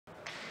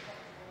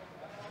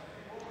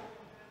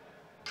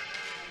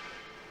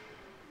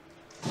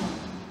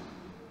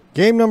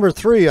Game number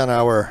 3 on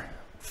our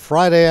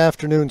Friday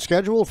afternoon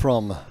schedule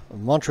from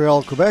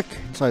Montreal, Quebec,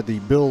 inside the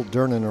Bill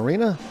Durnan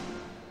Arena.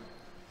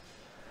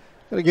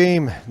 Got a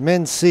game,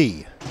 Men's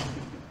C.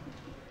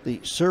 The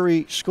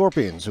Surrey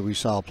Scorpions, who we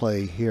saw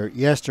play here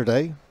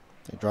yesterday.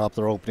 They dropped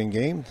their opening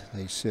game.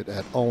 They sit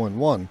at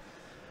 0-1.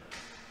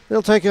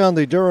 They'll take on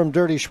the Durham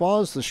Dirty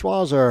Schwas. The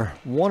Schwas are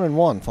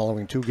 1-1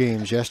 following 2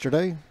 games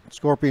yesterday.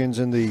 Scorpions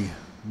in the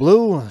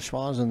blue,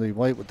 Schwas in the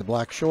white with the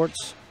black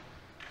shorts.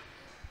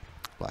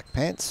 Black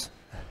pants,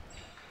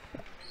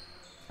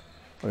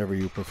 whatever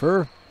you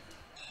prefer.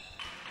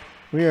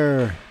 We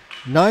are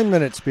 9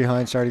 minutes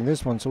behind starting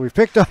this one, so we've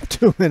picked up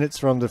 2 minutes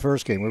from the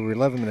first game. We were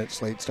 11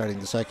 minutes late starting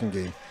the second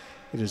game.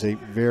 It is a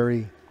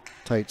very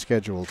tight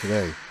schedule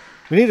today.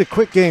 We need a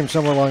quick game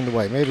somewhere along the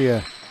way. Maybe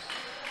I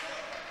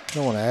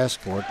don't want to ask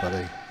for it, but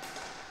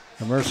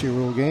a mercy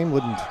rule game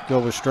wouldn't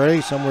go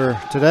astray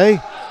somewhere today.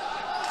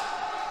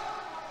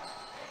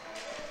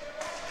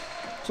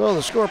 So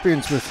the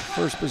Scorpions with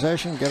first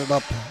possession, get it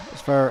up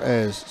as far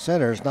as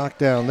centers, knocked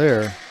down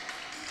there,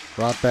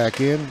 brought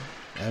back in,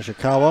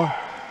 Ashikawa.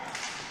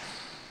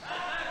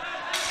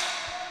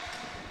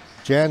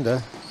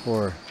 Janda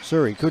for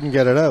Surrey, couldn't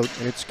get it out.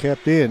 It's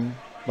kept in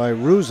by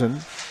Rusin.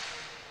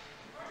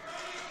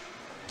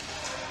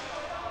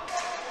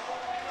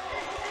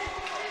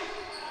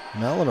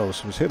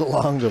 Malinos was hit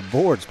along the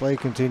boards. Play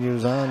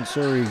continues on.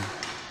 Surrey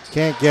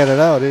can't get it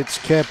out. It's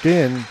kept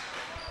in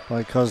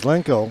by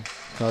Kozlenko.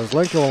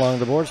 Kozlenko along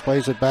the boards,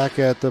 plays it back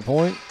at the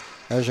point.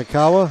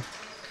 Ashikawa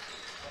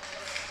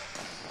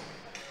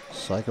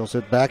cycles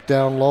it back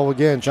down low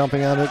again.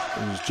 Jumping on it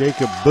is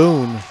Jacob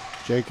Boone.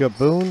 Jacob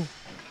Boone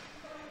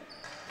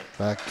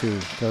back to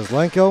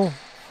Kozlenko.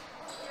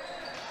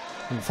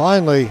 And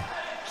finally,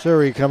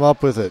 Surrey come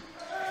up with it.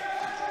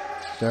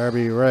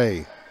 Darby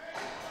Ray.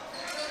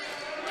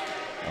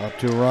 Up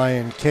to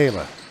Ryan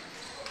Kayla.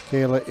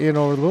 Kayla in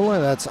over the blue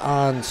line. That's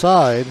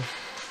onside.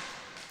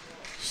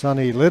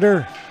 Sonny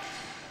Litter.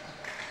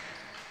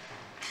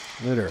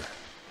 Litter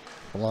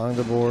along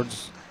the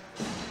boards.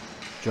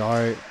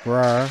 Jai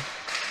Brar.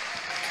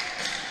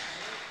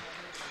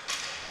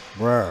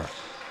 Brar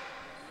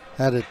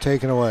had it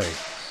taken away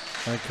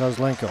by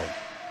Kozlenko.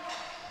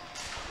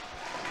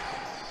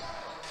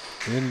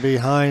 In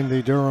behind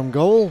the Durham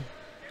goal.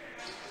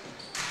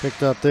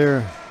 Picked up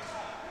there,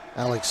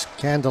 Alex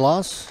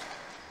Candelas.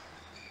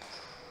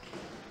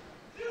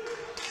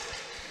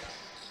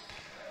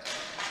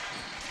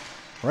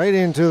 Right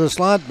into the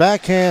slot,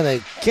 backhand. They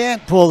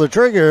can't pull the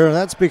trigger.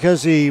 That's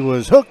because he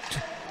was hooked,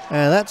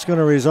 and that's going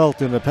to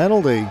result in a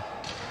penalty.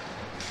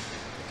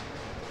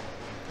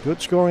 Good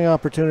scoring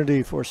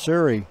opportunity for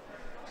Surrey.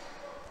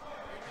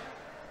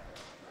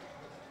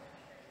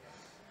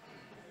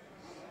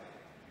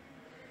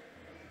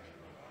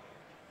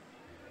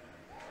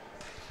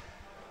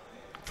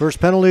 First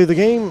penalty of the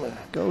game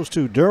goes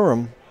to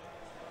Durham.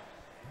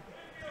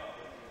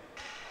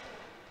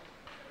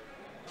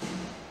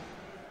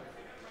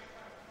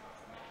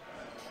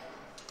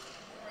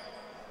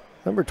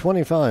 Number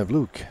 25,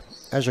 Luke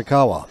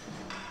Ashikawa.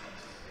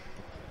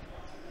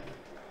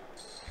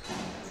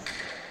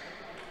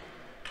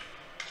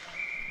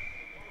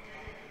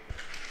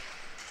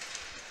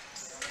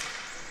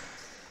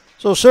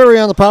 So Surrey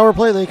on the power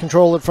play, they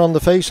control it from the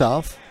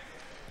face-off.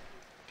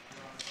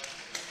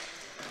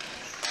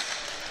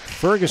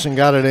 Ferguson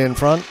got it in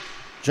front,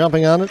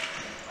 jumping on it.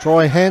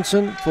 Troy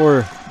Hansen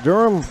for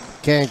Durham,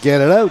 can't get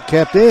it out,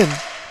 kept in.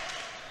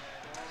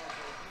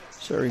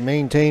 Surrey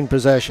maintained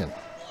possession.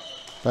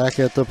 Back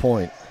at the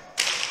point.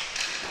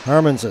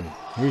 Hermanson,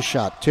 his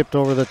shot tipped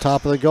over the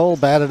top of the goal,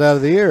 batted out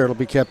of the air. It'll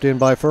be kept in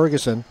by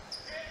Ferguson.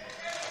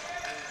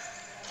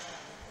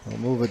 They'll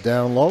move it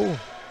down low.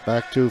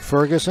 Back to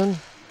Ferguson.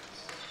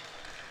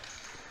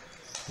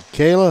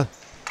 Kayla.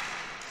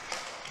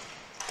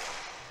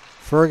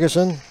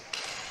 Ferguson.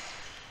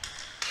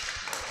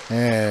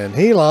 And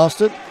he lost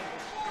it.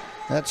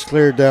 That's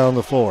cleared down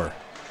the floor.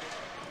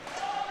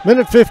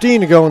 Minute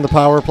 15 to go in the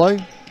power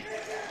play.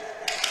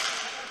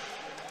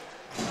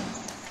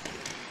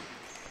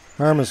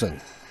 Hermanson.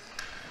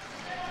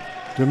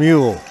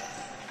 Demule.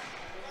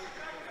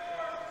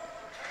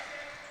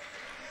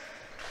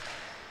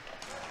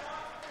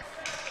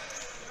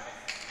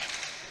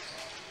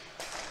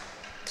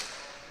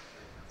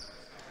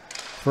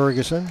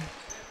 Ferguson.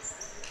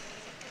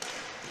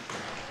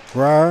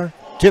 Brar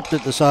tipped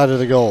at the side of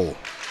the goal.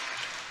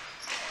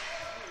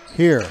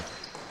 Here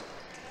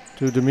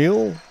to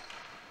Demule.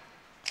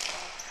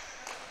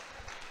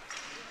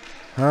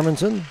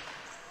 Hermanson.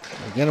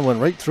 Again, it went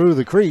right through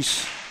the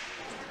crease.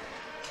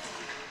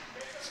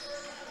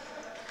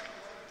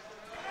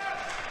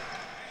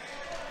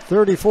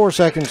 .34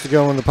 seconds to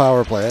go in the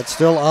power play. It's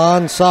still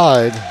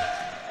onside.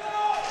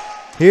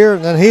 Here,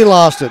 and then he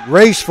lost it.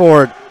 Race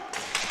for it.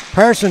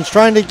 Parsons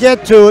trying to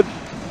get to it.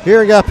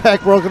 Here, got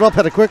back, broken up,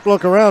 had a quick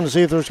look around to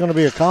see if there's going to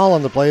be a call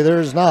on the play.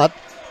 There is not.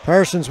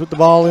 Parsons with the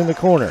ball in the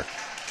corner.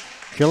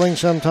 Killing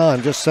some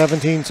time. Just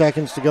 17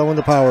 seconds to go in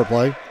the power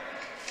play.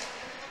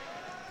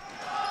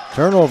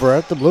 Turnover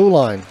at the blue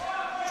line.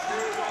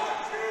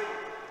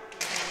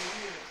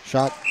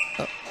 Shot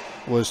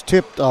was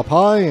tipped up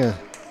high.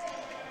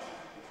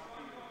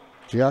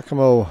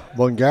 Giacomo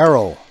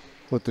Bongaro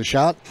with the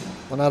shot.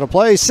 Went out of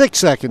play. 6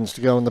 seconds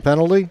to go in the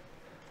penalty.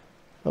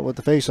 But with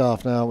the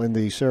face-off now in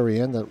the Surrey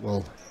end, that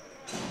will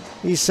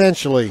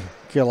essentially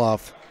kill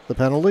off the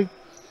penalty.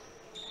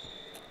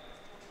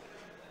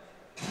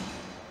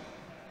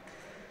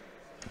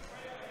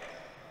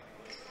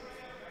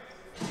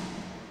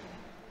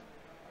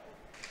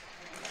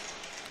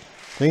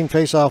 Clean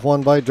face-off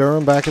won by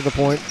Durham. Back at the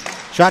point.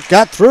 Shot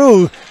got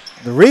through.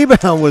 The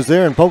rebound was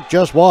there and poked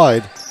just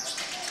wide.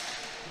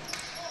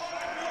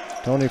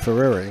 Tony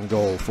Ferreira in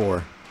goal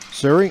for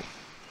Surrey.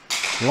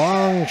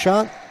 Long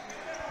shot.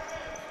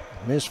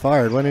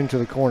 Misfired. Went into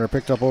the corner.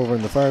 Picked up over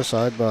in the far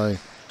side by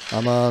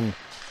Aman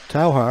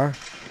Tauhar.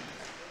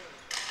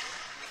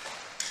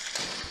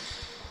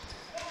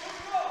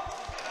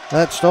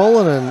 That's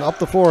stolen, and up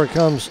the floor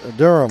comes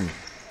Durham.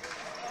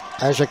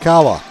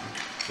 Ashikawa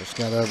just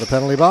got out of the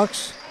penalty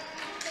box.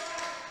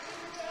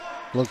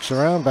 Looks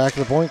around, back of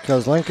the point,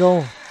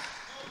 Kozlenko.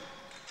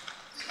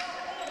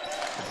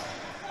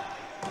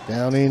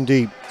 Down in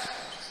deep.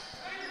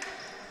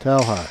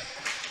 Tauhar.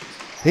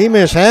 He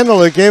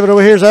mishandled it, gave it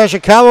away. Here's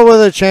Ashikawa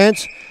with a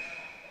chance.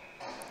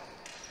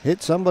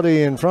 Hit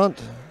somebody in front.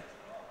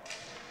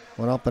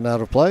 Went up and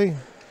out of play.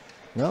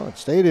 No, it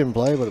stayed in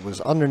play, but it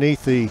was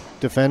underneath the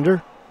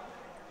defender.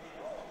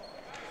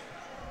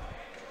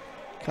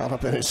 Caught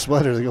up in his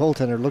sweater. The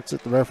goaltender looks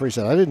at the referee,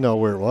 said, I didn't know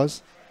where it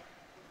was.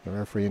 The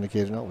referee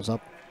indicated, no, it was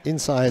up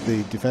inside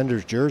the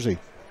defender's jersey.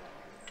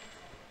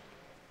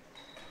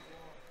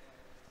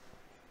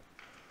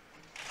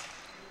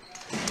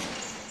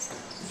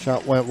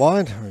 Shot went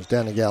wide, or as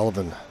Danny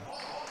Gallivan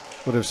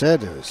would have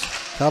said, it was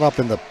caught up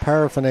in the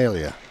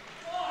paraphernalia.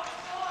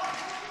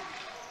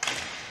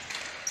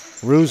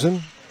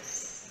 Ruzin.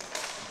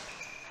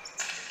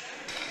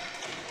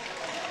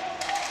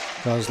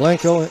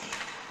 Kozlenko.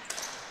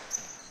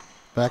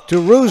 Back to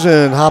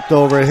Ruzin. Hopped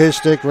over at his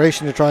stick,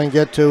 racing to try and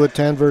get to it.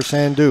 Tanver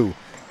Sandhu.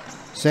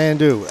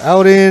 Sandhu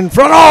out in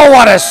front. Oh,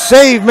 what a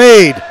save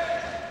made!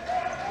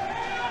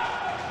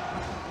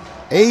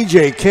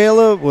 AJ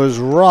Kayla was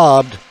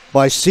robbed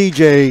by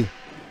CJ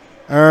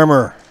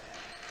Armour.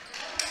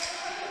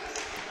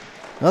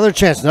 Another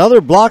chance, another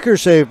blocker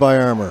save by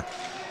Armour.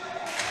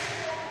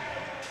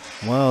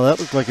 Wow, that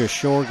looked like a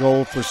sure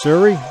goal for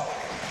Surrey.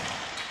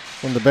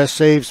 One of the best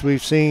saves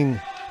we've seen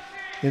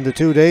in the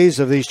 2 days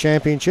of these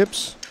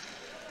championships.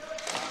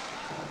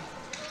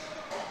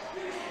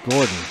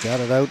 Gordon got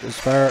it out as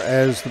far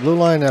as the blue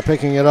line. Now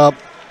picking it up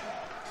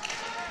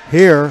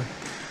here.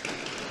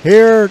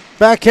 Here,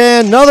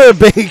 backhand, another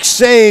big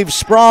save,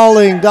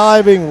 sprawling,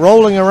 diving,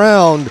 rolling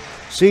around.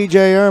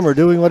 CJ Armour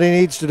doing what he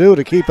needs to do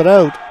to keep it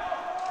out.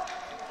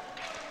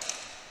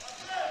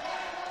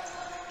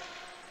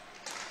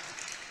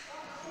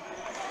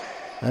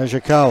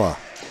 Ashikawa.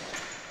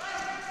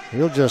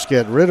 He'll just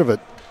get rid of it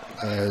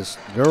as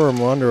Durham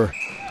were under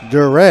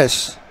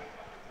duress.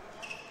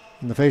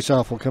 And the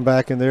faceoff will come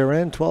back in their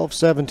end.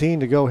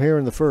 12-17 to go here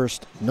in the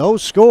first. No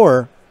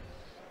score.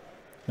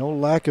 No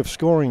lack of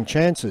scoring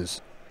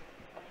chances.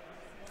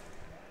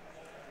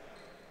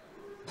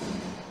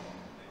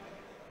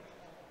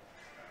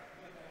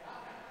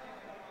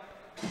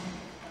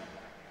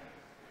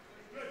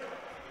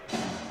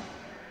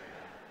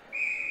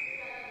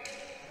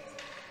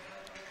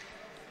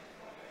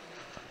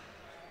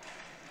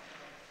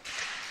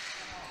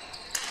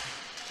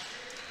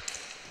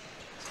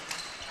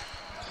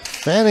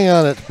 Standing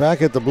on it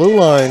back at the blue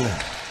line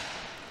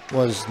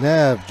was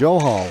Nav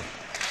Johal.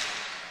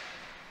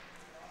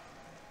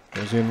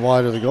 Goes in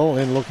wide of the goal,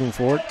 in looking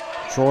for it.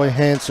 Troy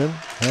Hansen.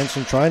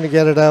 Hansen trying to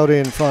get it out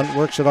in front,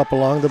 works it up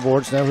along the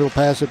boards. Now he'll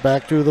pass it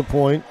back to the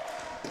point.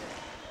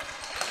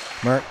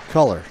 Mark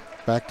Culler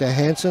back to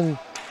Hansen,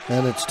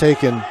 and it's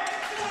taken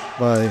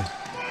by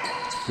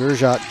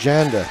Gurjat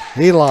Janda.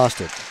 He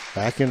lost it.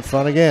 Back in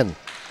front again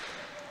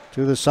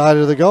to the side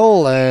of the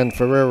goal, and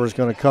Ferreira's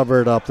going to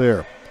cover it up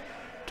there.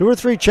 2 or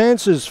 3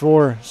 chances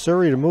for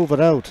Surrey to move it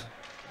out.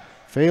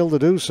 Failed to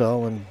do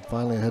so, and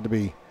finally it had to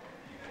be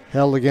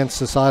held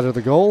against the side of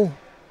the goal.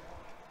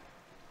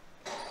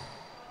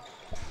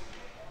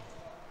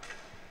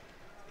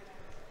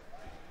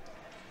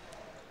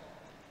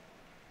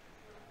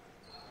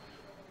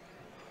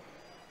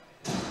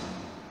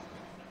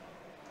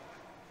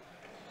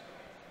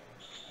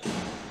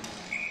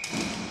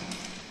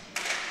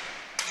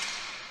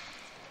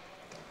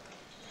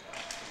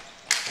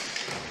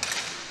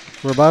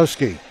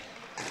 Grabowski.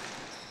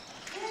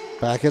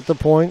 Back at the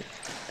point.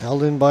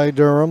 Held in by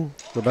Durham.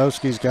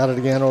 Grabowski's got it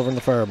again over in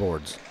the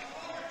fireboards.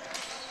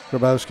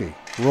 Grabowski.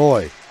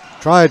 Roy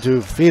tried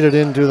to feed it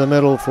into the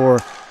middle for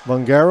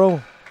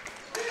Bungaro.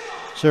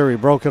 Surrey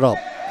broke it up.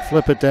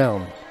 Flip it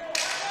down.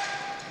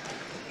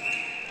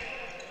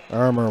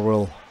 Armour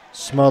will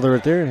smother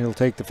it there. He'll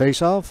take the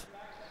face off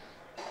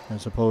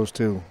as opposed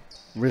to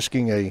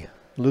risking a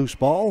loose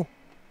ball.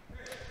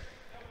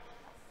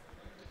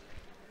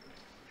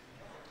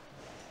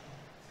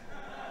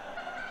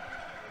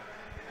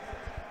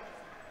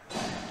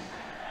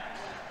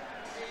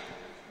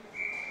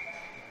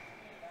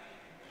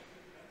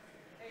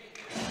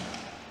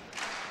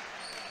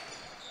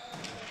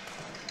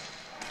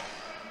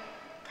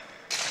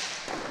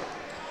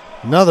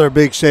 Another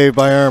big save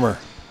by Armour.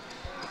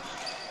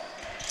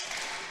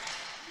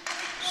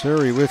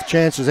 Surrey with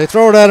chances. They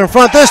throw it out in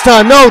front. This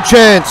time, no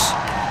chance.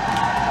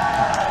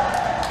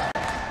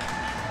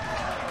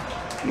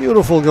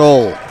 Beautiful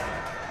goal.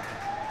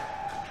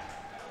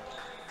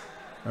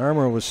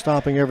 Armour was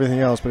stopping everything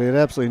else, but he had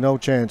absolutely no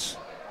chance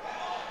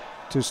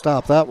to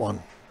stop that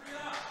one.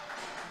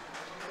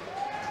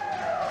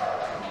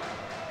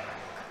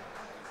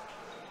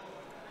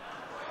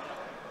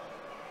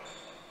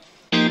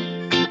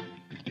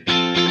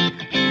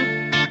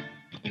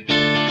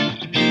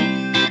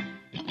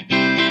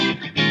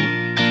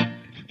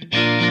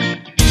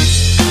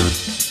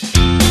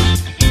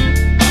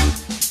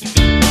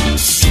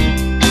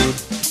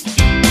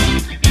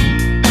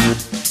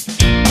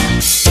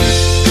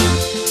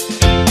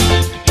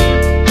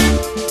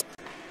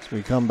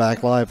 We come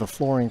back live. A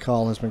flooring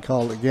call has been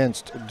called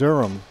against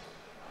Durham.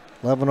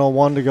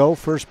 11:01 to go.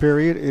 First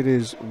period. It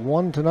is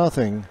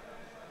 1-0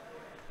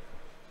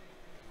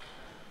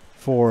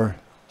 for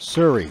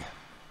Surrey.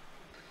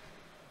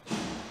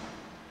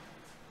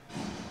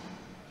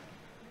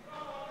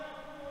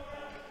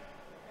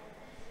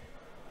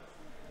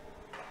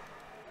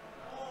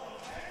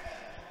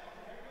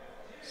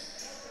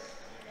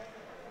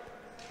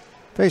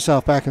 Face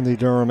off back in the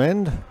Durham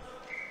end.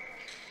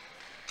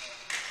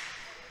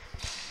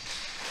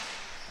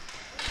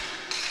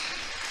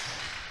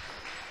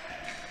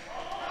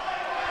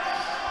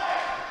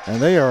 And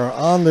they are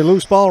on the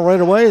loose ball right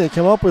away. They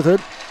come up with it.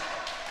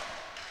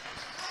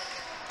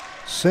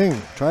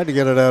 Singh tried to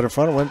get it out in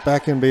front. It went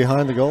back in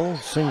behind the goal.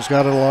 Singh's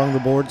got it along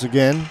the boards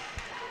again.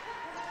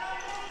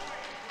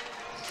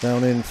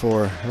 Down in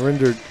for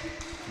Harinder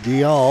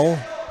Dial.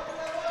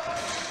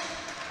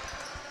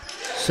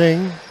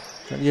 Singh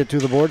trying to get to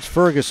the boards.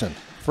 Ferguson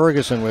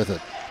with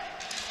it.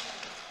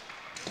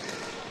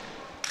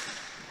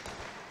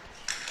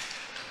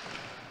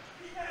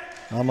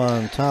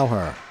 Aman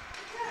Tauhar.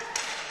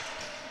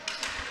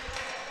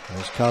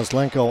 There's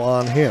Kozlenko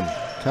on him.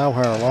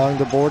 Tauhar along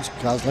the boards.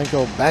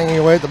 Kozlenko banging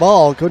away at the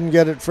ball. Couldn't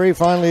get it free.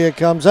 Finally it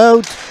comes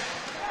out.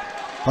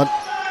 But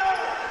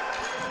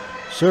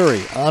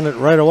Surrey on it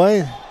right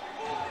away.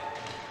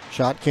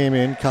 Shot came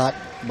in. Caught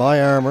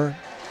by Armour.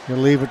 He'll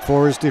leave it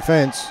for his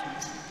defense.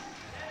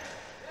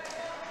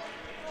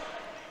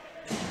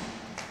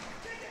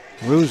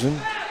 Rusin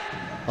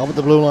up at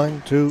the blue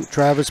line to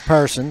Travis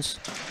Parsons.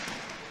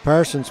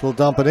 Parsons will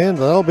dump it in,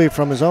 but that'll be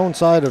from his own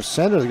side of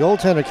center. The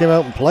goaltender came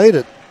out and played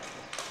it.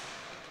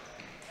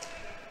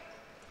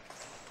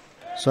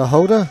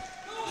 Sahota.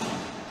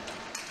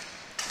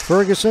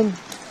 Ferguson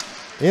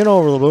in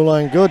over the blue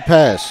line. Good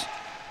pass.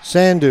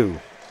 Sandhu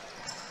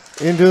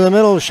into the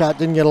middle. Shot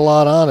didn't get a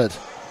lot on it.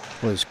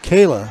 Was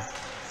Kayla.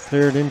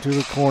 Cleared into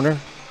the corner.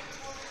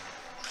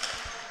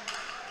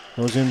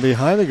 Goes in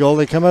behind the goal.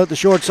 They come out the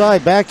short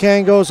side.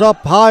 Backhand goes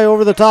up high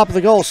over the top of the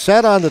goal.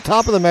 Set on the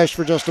top of the mesh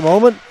for just a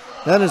moment.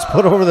 Then it's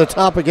put over the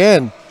top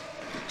again.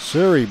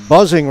 Surrey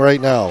buzzing right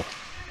now.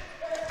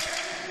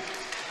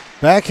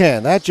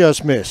 Backhand. That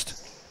just missed.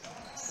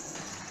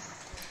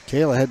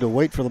 Kayla had to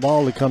wait for the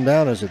ball to come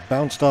down as it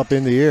bounced up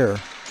in the air.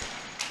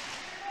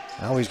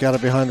 Now he's got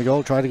it behind the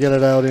goal. Tried to get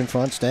it out in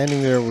front.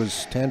 Standing there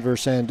was Tanvir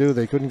Sandhu.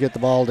 They couldn't get the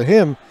ball to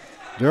him.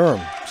 Durham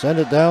sent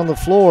it down the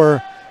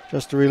floor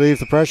just to relieve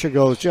the pressure.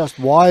 Goes just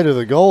wide of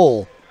the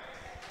goal.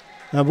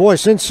 Now, boy,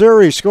 since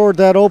Surrey scored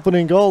that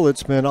opening goal,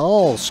 it's been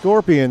all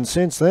Scorpions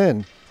since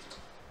then.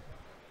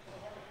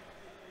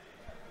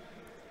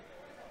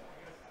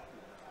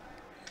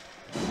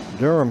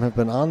 Durham have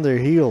been on their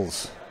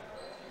heels.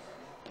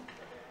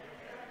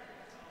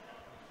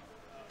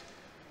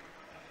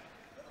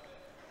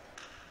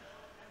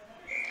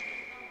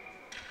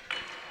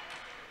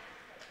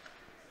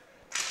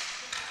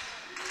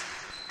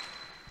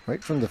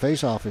 Right from the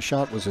face-off, a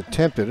shot was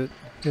attempted. It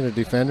hit a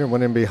defender,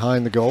 went in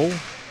behind the goal.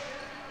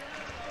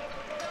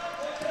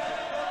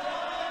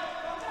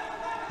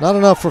 Not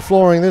enough for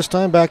flooring this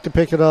time. Back to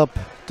pick it up,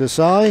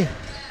 Desai.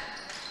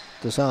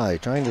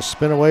 Desai trying to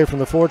spin away from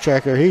the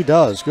forechecker. He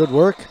does. Good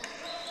work.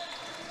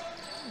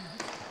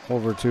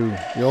 Over to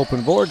the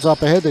open boards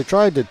up ahead. They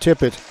tried to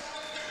tip it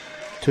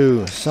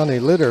to Sonny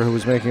Litter, who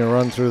was making a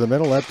run through the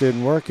middle. That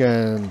didn't work,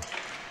 and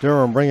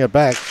Durham bring it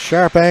back.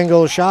 Sharp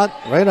angle shot,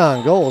 right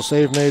on goal.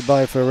 Save made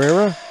by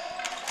Ferreira.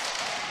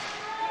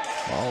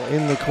 Ball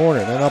in the corner,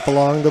 then up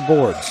along the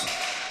boards.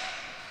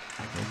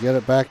 They get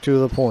it back to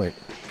the point.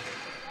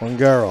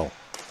 Ongaro,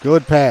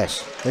 good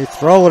pass. They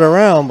throw it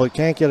around, but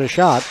can't get a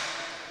shot.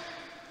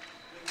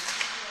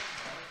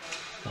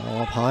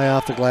 Ball up high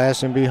off the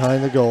glass and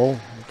behind the goal.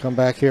 Come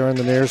back here on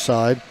the near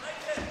side.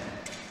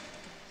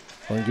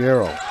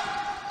 Ongaro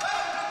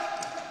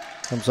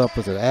comes up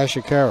with it.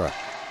 Ashikara.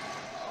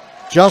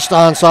 Just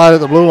onside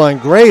at the blue line.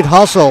 Great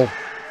hustle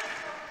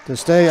to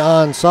stay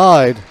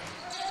onside.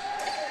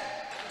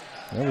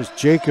 That was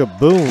Jacob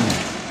Boone,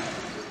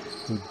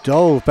 who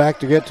dove back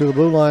to get to the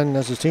blue line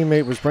as his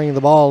teammate was bringing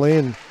the ball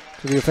in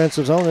to the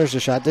offensive zone. There's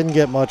a shot. Didn't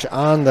get much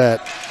on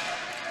that.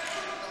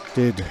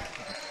 Did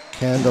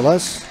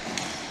Candelas.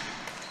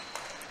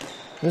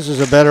 This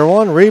is a better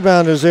one.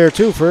 Rebound is there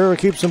too. Ferreira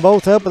keeps them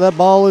both up, but that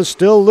ball is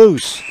still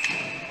loose.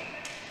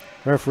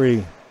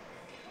 Referee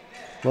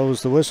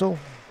blows the whistle.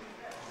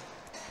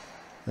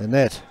 The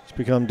net has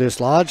become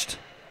dislodged.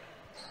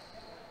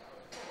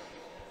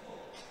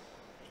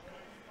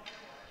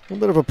 A little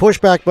bit of a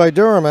pushback by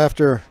Durham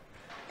after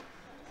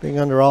being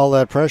under all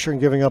that pressure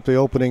and giving up the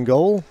opening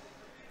goal.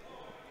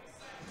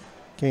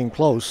 Came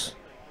close.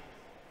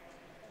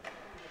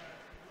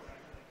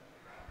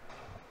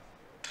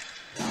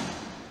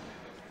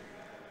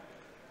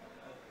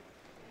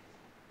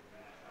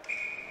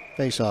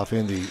 Face off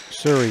in the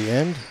Surrey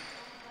end.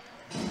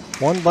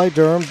 Won by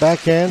Durham,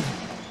 backhand,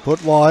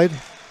 put wide,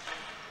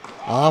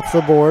 off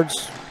the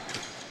boards.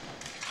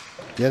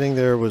 Getting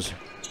there was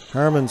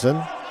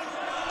Hermansen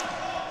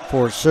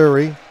for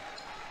Surrey.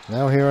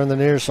 Now here on the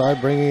near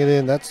side, bringing it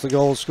in. That's the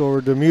goal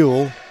scorer,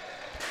 DeMule.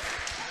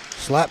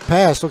 Slap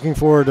pass, looking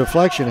for a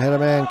deflection. Had a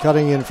man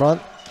cutting in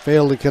front,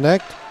 failed to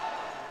connect.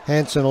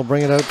 Hansen will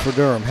bring it out for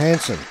Durham.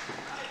 Hansen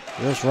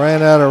just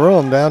ran out of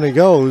room. Down he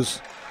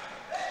goes.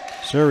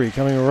 Surrey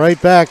coming right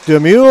back.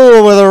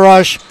 DeMule with a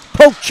rush.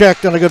 Poke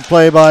checked on a good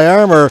play by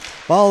Armour.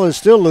 Ball is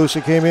still loose.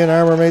 It came in.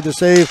 Armour made the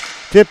save.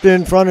 Tipped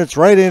in front. It's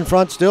right in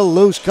front. Still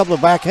loose. Couple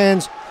of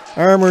backhands.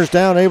 Armour's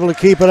down, able to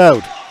keep it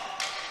out.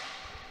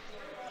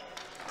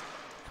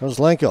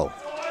 Kozlenko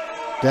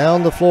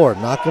down the floor.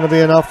 Not going to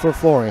be enough for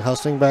flooring.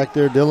 Hustling back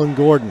there. Dylan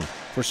Gordon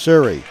for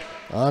Surrey.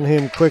 On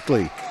him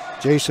quickly.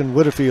 Jason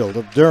Whitterfield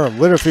of Durham.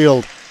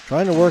 Whitterfield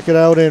trying to work it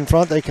out in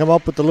front. They come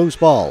up with the loose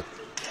ball.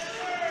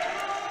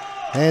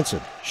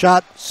 Hansen,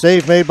 shot,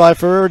 save made by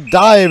Ferrer,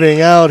 diving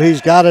out. He's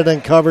got it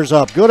and covers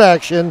up. Good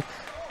action.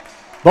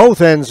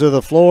 Both ends of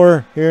the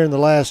floor here in the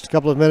last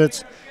couple of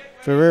minutes.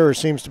 Ferrer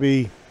seems to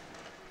be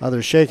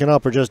either shaken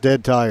up or just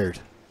dead tired.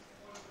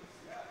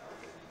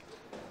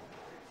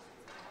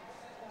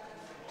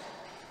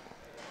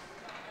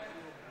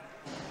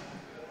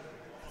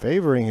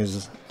 Favoring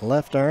his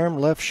left arm,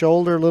 left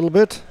shoulder a little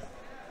bit.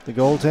 The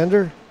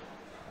goaltender.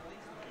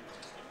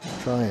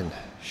 Try and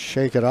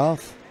shake it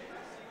off.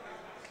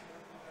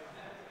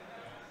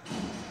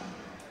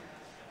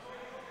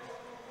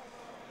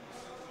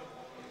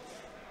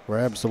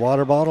 Grabs the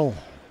water bottle.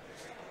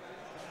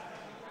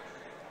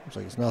 Looks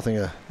like it's nothing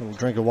a little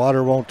drink of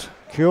water won't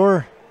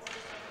cure.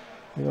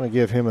 I'm going to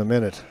give him a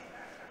minute.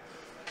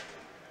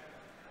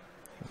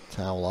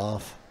 Towel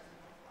off.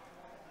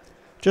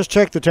 Just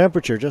check the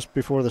temperature just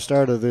before the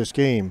start of this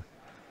game.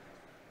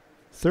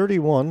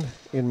 31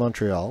 in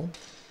Montreal.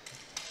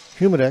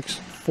 Humidex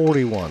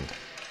 41.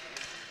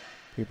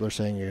 People are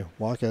saying you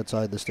walk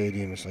outside the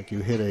stadium, it's like you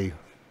hit a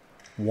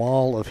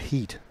wall of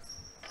heat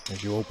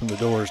as you open the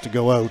doors to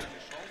go out.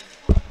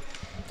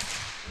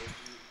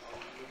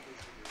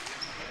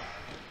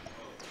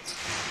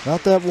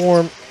 Not that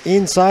warm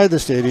inside the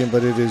stadium,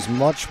 but it is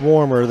much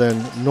warmer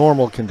than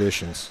normal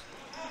conditions.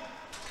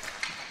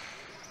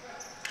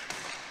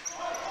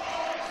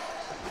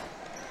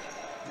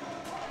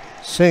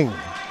 Singh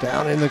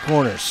down in the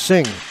corner.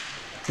 Singh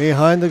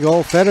behind the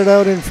goal, fed it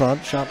out in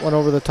front. Shot one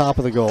over the top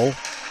of the goal.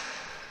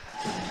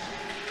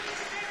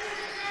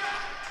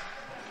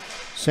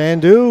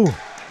 Sandhu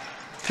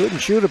couldn't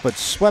shoot it, but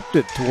swept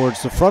it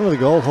towards the front of the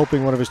goal,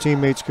 hoping one of his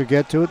teammates could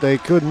get to it. They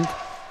couldn't.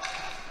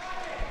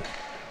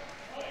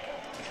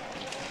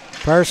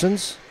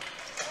 Parsons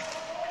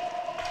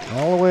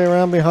all the way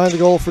around behind the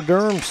goal for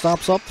Durham.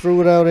 Stops up, threw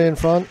it out in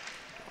front.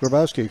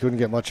 Grabowski couldn't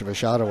get much of a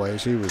shot away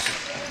as he was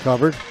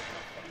covered.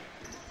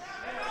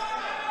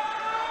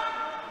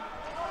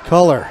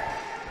 Culler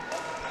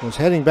was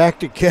heading back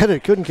to get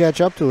it. Couldn't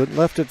catch up to it.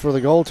 Left it for the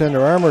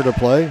goaltender Armour to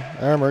play.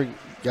 Armour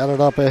got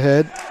it up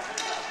ahead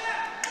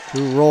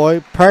to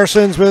Roy.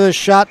 Parsons with a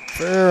shot.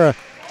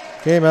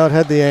 Came out,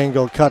 had the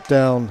angle, cut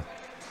down.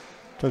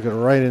 Took it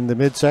right in the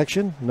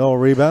midsection. No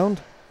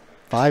rebound.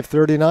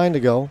 5:39 to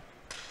go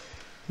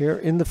here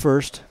in the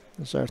first.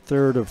 This is our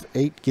third of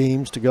 8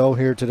 games to go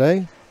here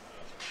today.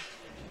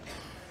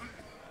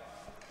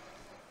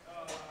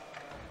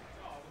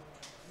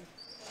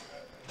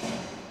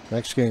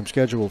 Next game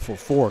scheduled for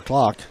 4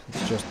 o'clock.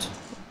 It's just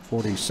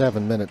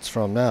 47 minutes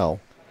from now.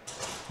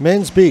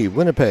 Men's B,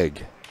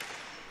 Winnipeg.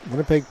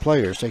 Winnipeg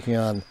players taking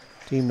on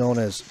a team known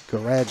as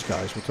Garage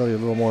Guys. We'll tell you a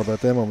little more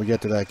about them when we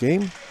get to that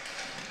game.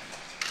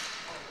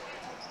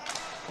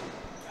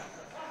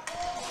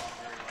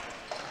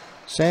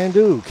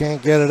 Sandhu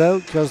can't get it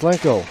out.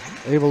 Kozlenko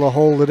able to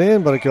hold it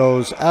in, but it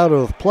goes out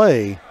of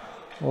play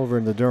over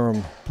in the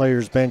Durham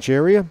players' bench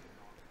area.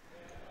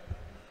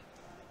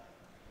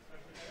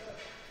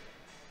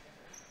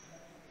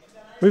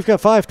 We've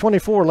got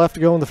 5:24 left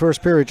to go in the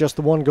first period. Just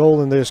the one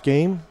goal in this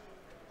game.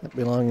 That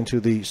belonging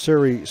to the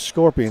Surrey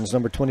Scorpions,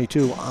 number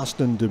 22,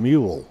 Austin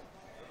DeMule.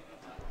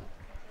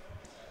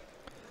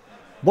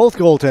 Both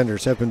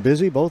goaltenders have been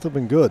busy. Both have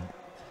been good.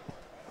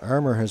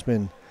 Armour has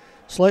been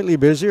slightly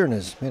busier and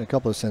has made a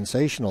couple of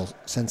sensational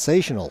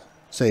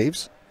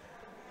saves.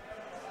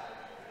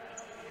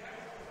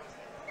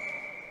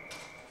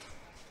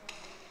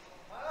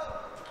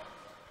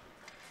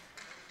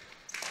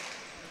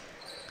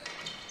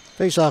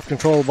 Face-off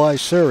control by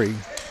Surrey.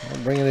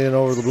 And bringing it in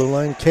over the blue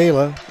line.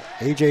 Kayla,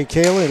 AJ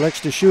Kayla, he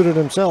likes to shoot it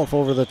himself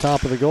over the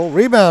top of the goal.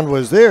 Rebound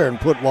was there and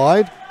put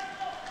wide.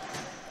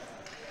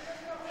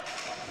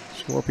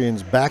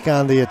 Scorpions back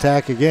on the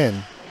attack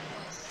again.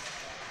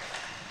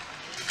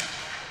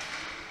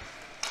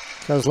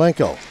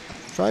 Kozlenko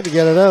tried to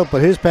get it out,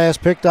 but his pass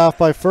picked off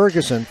by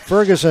Ferguson.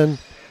 Ferguson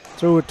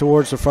threw it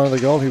towards the front of the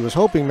goal. He was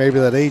hoping maybe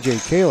that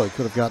AJ Kayla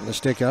could have gotten a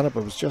stick on it,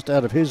 but it was just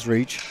out of his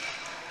reach.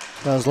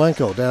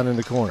 Kozlenko down in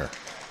the corner.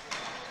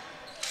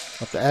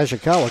 Up to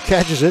Ashikawa,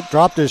 catches it,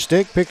 dropped his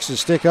stick, picks his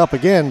stick up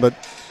again, but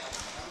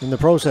in the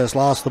process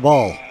lost the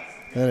ball.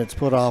 Then it's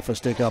put off a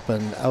stick up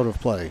and out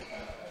of play.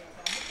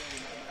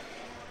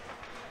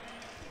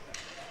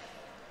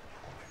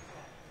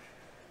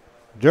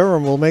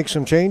 Durham will make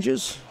some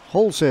changes,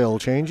 wholesale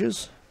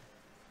changes.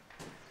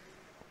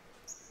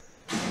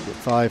 Get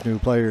 5 new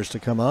players to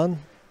come on.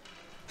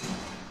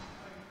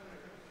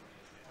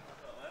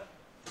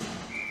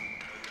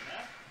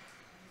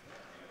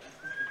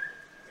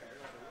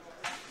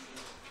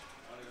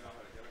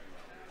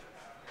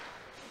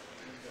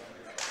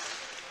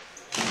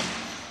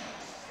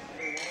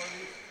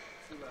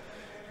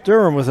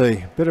 Durham with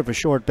a bit of a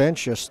short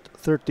bench, just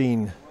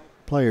 13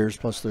 players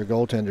plus their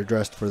goaltender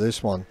dressed for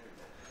this one.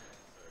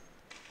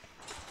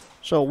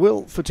 So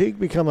will fatigue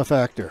become a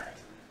factor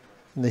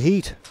in the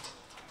heat?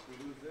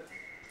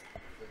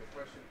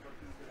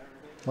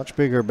 Much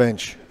bigger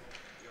bench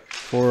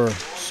for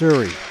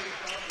Surrey.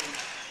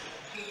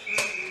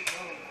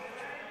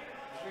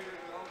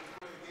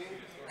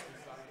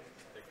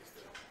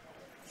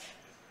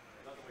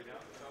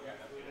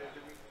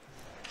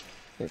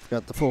 They've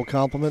got the full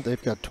complement.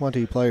 They've got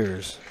 20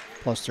 players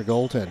plus their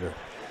goaltender.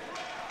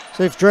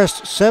 So they've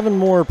dressed 7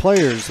 more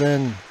players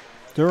than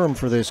Durham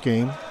for this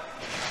game.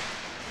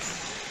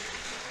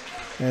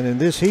 And in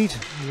this heat,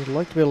 you'd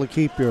like to be able to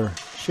keep your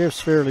shifts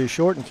fairly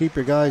short and keep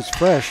your guys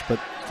fresh, but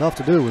tough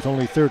to do with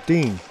only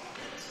 13.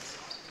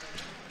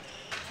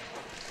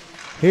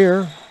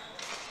 Here,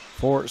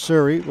 for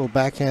Surrey, will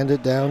backhand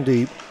it down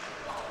deep.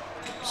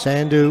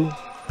 Sandu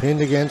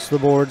pinned against the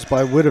boards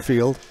by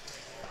Whittefield.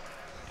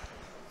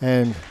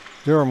 And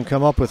Durham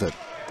come up with it.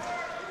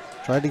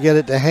 Tried to get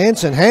it to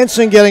Hansen.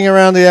 Hansen getting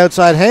around the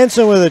outside.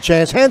 Hansen with a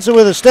chance. Hansen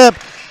with a step.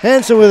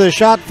 Hansen with a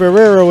shot.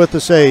 Ferreira with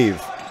the save.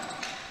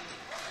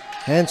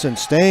 Hansen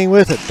staying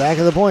with it. Back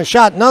of the point.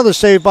 Shot. Another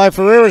save by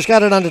Ferreira's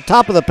got it on the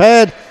top of the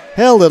pad.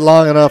 Held it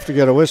long enough to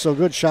get a whistle.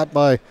 Good shot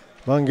by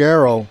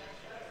Bungaro.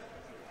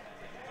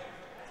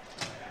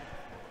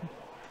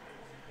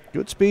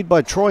 Good speed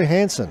by Troy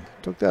Hansen.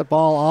 Took that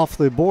ball off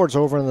the boards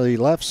over on the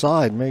left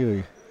side.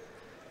 Maybe.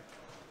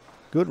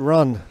 Good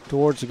run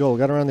towards the goal.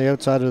 Got around the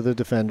outside of the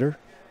defender.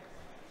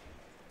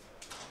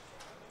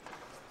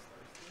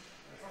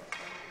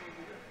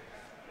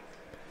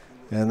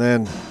 And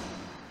then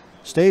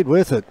stayed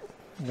with it.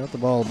 Got the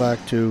ball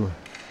back to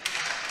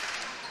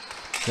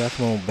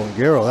Giacomo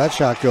Bungaro. That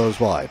shot goes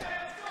wide.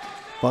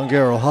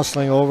 Bungaro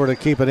hustling over to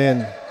keep it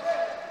in.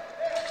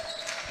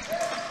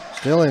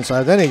 Still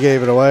inside. Then he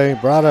gave it away.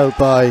 Brought out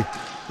by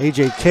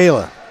AJ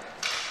Kayla.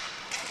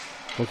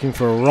 Looking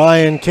for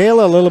Ryan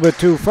Kayla, a little bit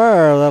too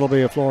far. That'll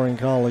be a flooring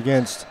call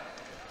against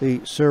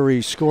the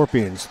Surrey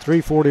Scorpions.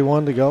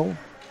 3:41 to go.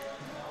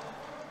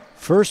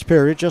 First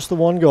period, just the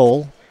 1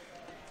 goal.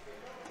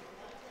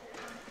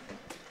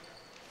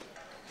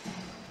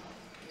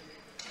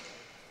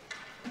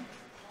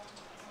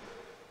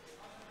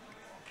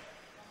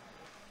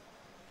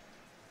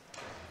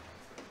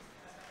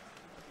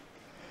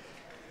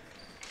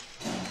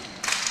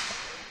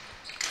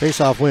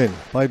 Face-off win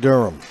by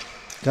Durham.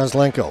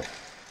 Kozlenko.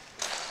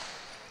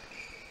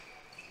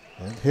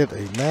 And hit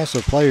a mass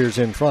of players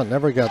in front.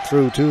 Never got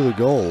through to the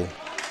goal.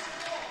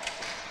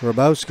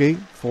 Grabowski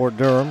for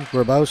Durham.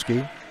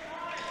 Grabowski.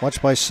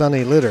 Watched by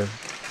Sonny Litter.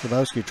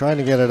 Grabowski trying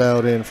to get it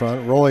out in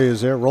front. Roy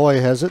is there.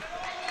 Roy has it.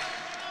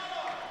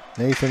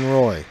 Nathan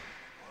Roy.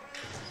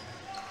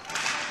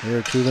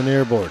 Here to the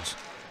near boards.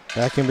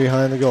 Back in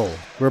behind the goal.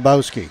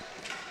 Grabowski.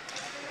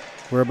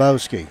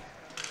 Grabowski.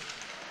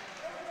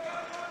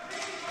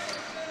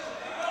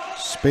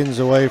 Spins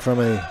away from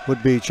a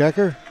would-be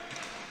checker.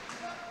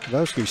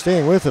 Grabowski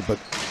staying with it, but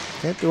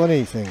can't do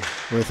anything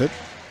with it.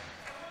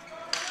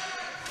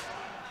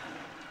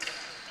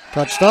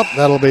 Touched up.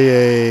 That'll be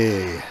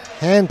a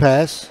hand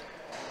pass.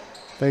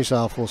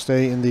 Face-off will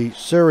stay in the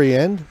Surrey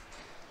end.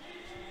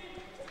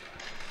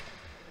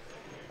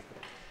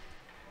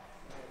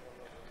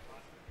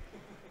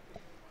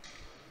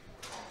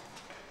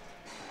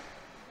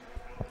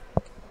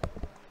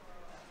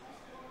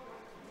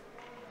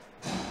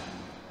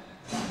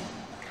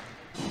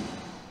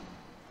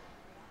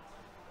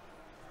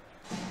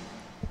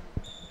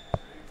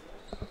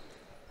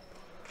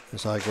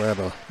 As I grab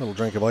a little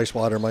drink of ice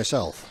water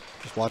myself.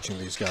 Just watching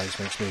these guys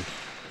makes me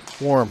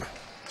warm.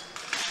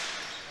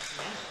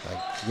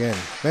 I, again,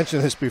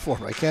 mentioned this before,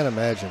 but I can't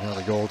imagine how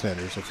the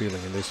goaltenders are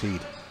feeling in this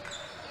heat.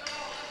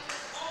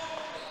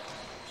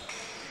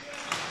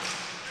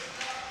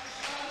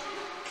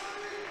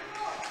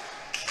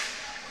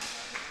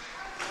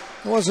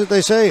 What was it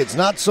they say? It's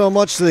not so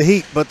much the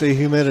heat, but the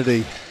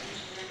humidity.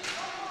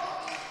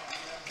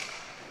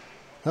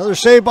 Another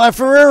save by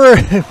Ferreira.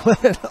 It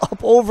went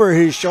up over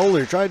his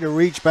shoulder. Tried to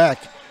reach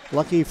back.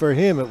 Lucky for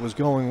him, it was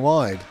going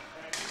wide.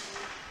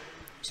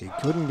 So he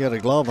couldn't get a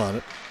glove on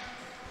it.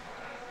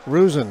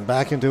 Rusin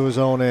back into his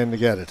own end to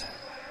get it.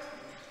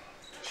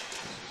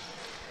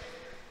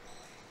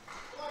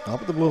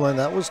 Up at the blue line.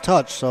 That was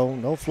touch, so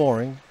no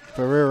flooring.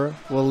 Ferreira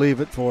will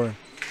leave it for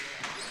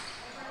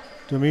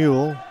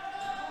Demule.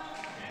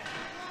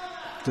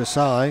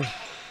 Desai.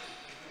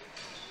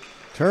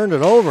 Turned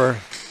it over.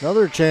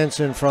 Another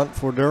chance in front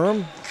for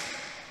Durham.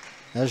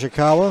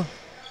 Ashikawa.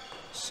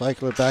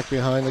 Cycle it back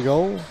behind the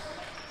goal.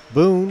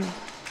 Boone.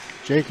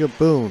 Jacob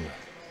Boone.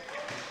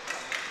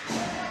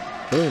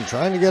 Boone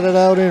trying to get it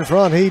out in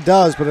front. He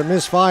does, but it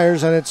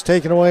misfires and it's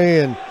taken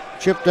away and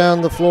chipped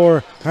down the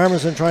floor.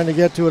 Harmison trying to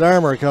get to it.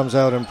 Armour comes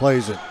out and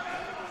plays it.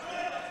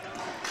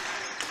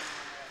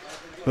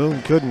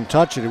 Boone couldn't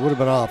touch it. It would have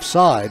been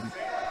offside.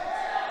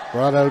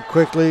 Brought out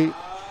quickly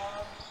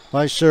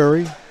by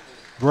Surrey.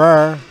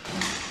 Brar.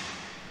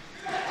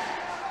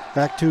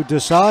 Back to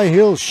Desai.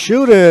 He'll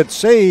shoot it.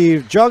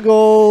 Saved,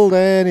 juggled,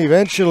 and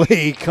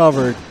eventually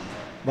covered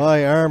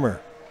by Armour.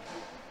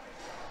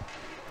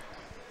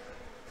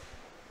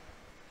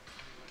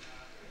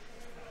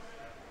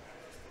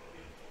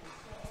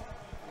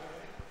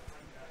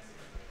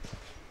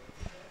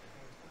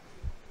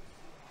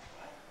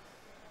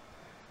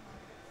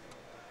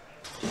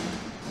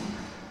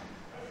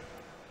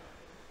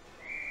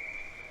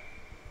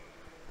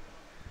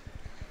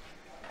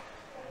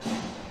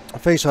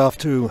 Face off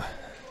to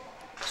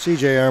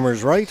CJ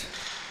Armour's right.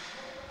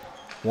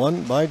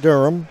 Won by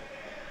Durham.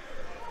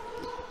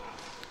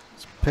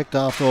 It's picked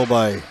off though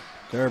by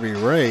Darby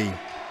Ray.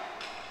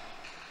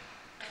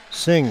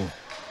 Singh.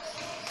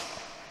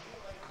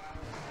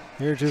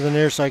 Here to the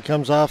near side,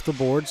 comes off the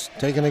boards.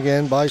 Taken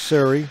again by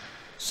Surrey.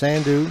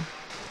 Sandhu.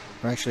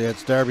 Actually,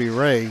 that's Darby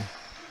Ray.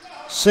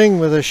 Singh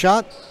with a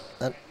shot.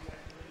 That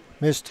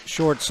missed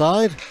short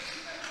side.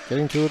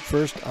 Getting to it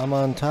first,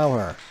 Aman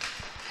Tauhar.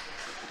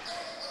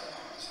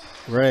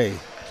 Ray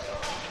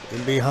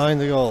in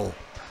behind the goal.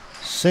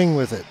 Singh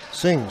with it.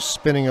 Singh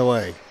spinning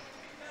away.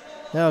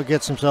 Now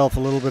gets himself a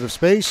little bit of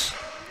space.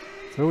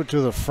 Throw it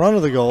to the front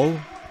of the goal.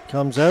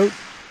 Comes out.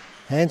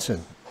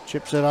 Hansen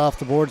chips it off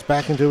the boards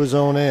back into his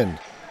own end.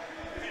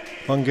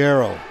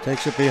 Bungaro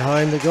takes it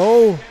behind the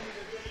goal.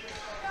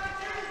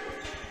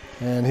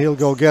 And he'll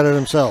go get it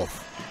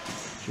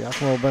himself.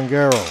 Giacomo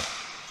Bungaro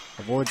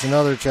avoids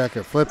another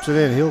checker. Flips it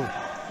in. He'll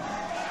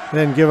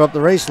then give up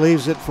the race.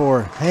 Leaves it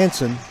for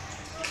Hansen.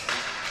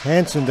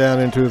 Hansen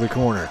down into the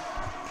corner.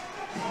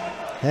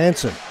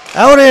 Hansen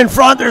out in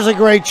front. There's a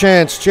great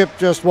chance. Chip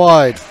just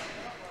wide.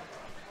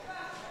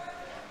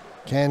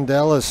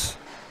 Candelas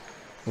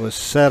was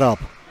set up.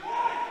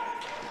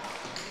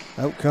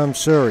 Out comes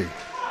Surrey.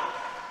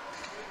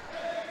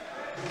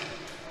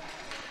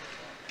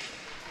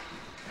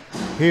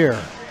 Here.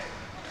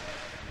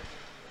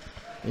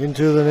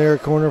 Into the near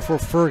corner for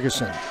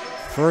Ferguson.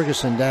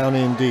 Ferguson down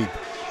in deep.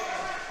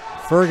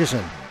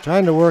 Ferguson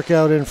trying to work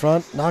out in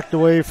front, knocked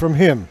away from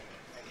him.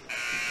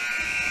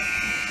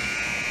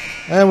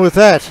 And with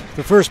that,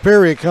 the first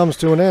period comes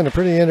to an end. A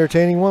pretty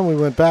entertaining one. We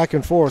went back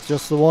and forth.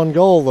 Just the one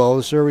goal, though.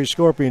 The Surrey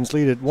Scorpions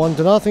lead it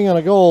 1-0 on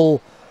a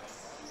goal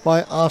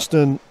by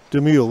Austin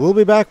Demule. We'll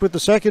be back with the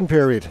second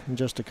period in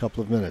just a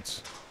couple of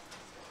minutes.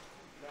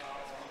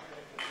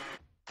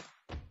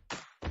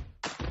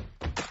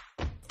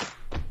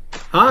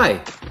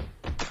 Hi,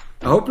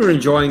 I hope you're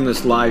enjoying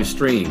this live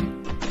stream.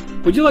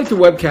 Would you like to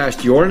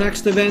webcast your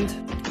next event?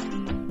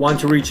 Want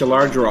to reach a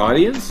larger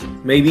audience,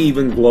 maybe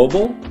even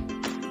global?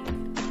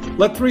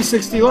 Let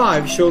 360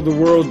 Live show the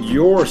world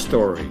your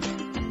story.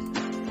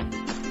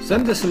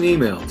 Send us an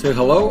email to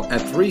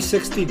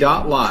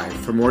hello@360.live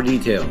for more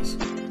details.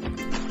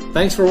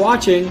 Thanks for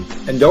watching,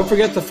 and don't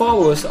forget to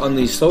follow us on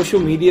these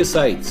social media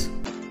sites.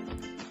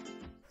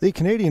 The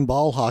Canadian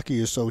Ball Hockey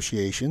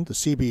Association, the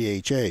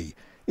CBHA,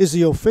 is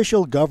the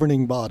official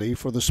governing body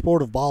for the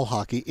sport of ball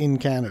hockey in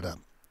Canada.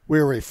 We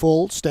are a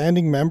full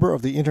standing member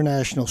of the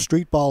International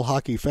Street Ball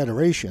Hockey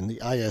Federation, the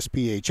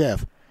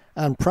ISPHF,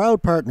 and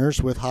proud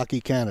partners with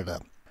Hockey Canada.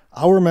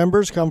 Our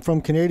members come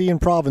from Canadian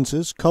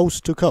provinces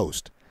coast to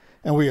coast,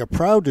 and we are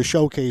proud to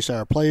showcase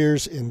our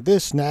players in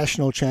this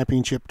national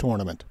championship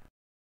tournament.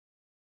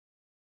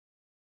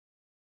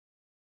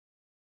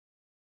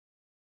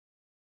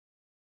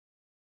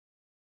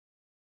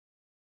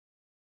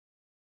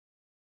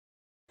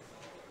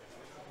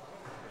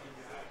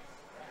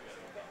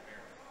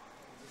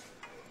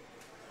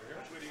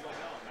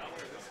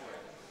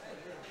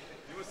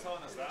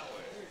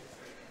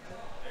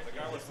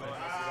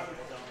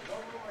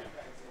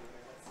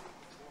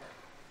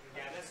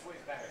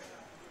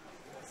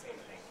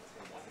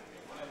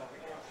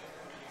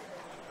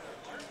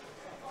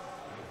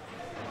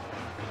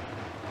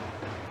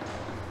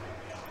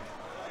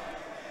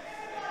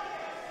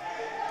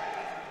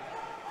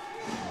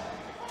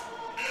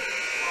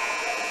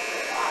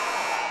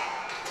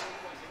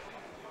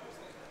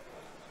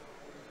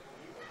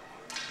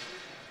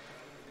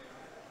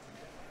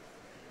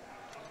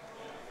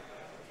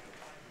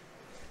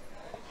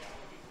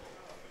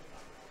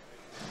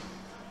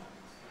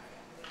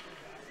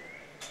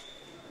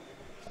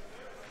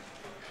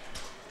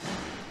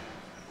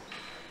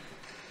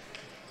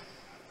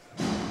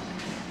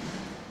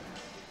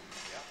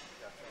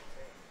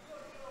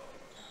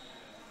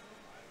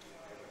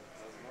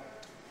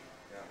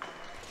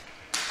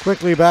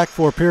 Quickly back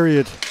for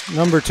period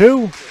number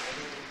 2.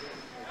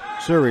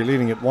 Surrey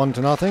leading it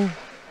 1-0.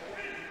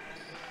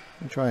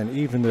 They try and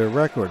even their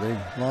record. They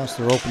lost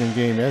their opening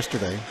game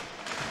yesterday.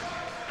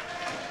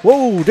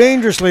 Whoa,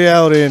 dangerously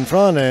out in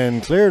front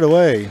and cleared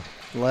away.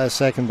 Last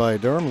second by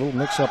Durham. A little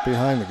mix-up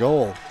behind the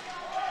goal.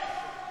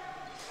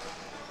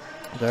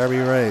 Darby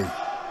Ray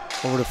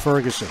over to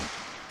Ferguson.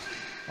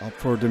 Up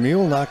for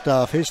DeMule, knocked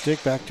off his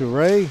stick, back to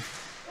Ray.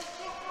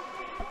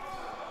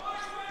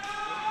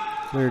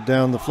 Cleared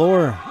down the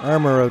floor.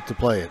 Armour out to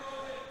play it.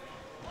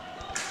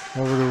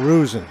 Over to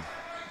Rusin.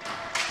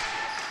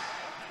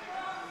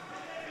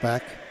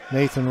 Back,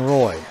 Nathan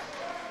Roy.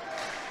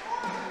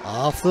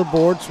 Off the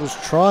boards, was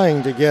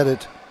trying to get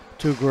it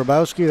to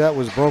Grabowski. That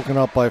was broken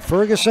up by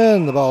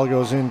Ferguson. The ball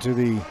goes into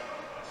the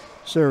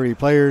Surrey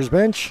players'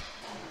 bench.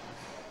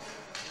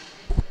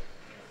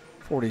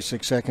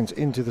 46 seconds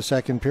into the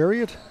second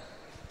period.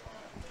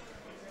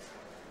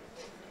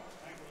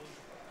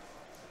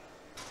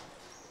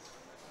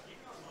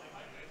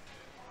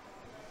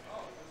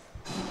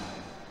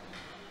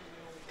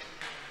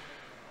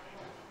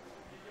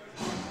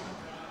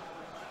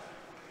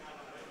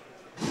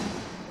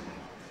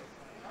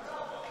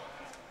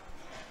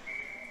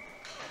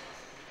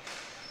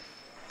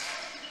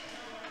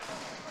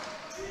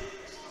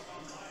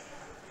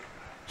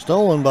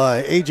 Stolen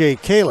by A.J.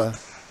 Kayla.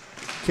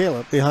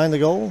 Kayla behind the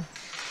goal.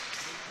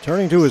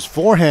 Turning to his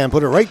forehand,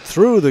 put it right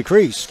through the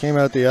crease. Came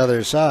out the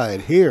other side.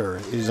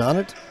 Here is on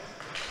it.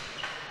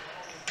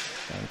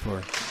 And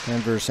for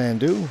Denver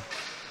Sandu.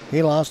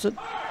 He lost it.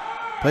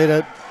 Played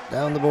out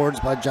down the boards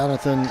by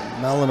Jonathan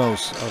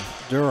Malinos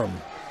of Durham.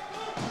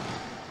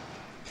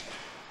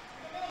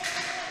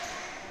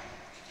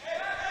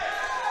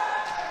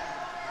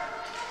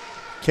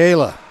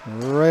 Kayla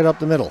right up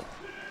the middle.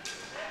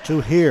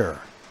 To here.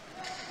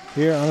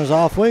 Here on his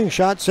off wing,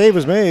 shot, save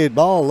was made.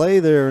 Ball lay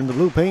there in the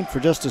blue paint for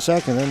just a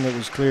second, then it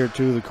was cleared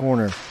to the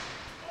corner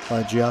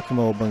by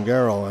Giacomo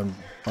Bungaro, and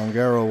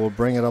Bungaro will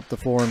bring it up the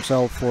floor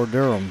himself for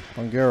Durham.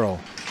 Bungaro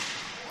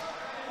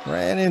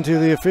ran into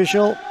the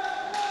official.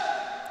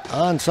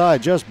 Onside,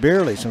 just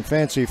barely. Some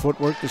fancy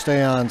footwork to stay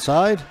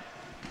onside.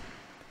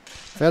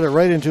 Fed it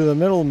right into the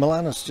middle.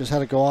 Malinos just had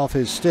to go off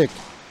his stick.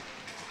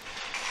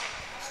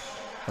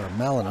 Or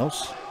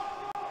Malinos.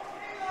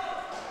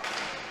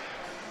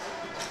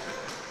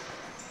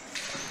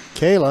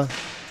 Kayla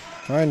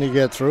trying to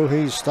get through.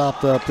 He's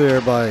stopped up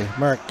there by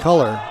Mark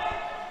Culler.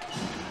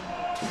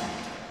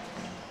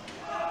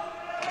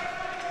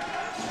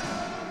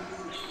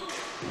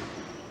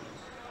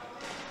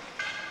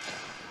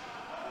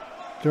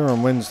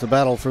 Durham wins the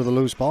battle for the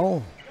loose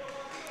ball.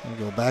 They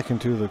go back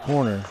into the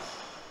corner.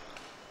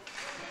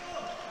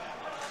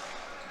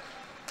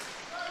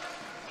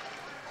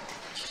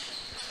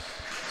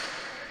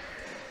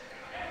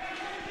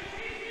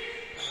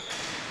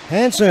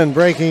 Hansen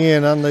breaking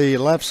in on the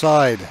left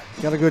side.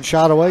 Got a good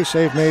shot away.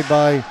 Save made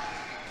by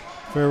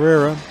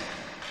Ferreira.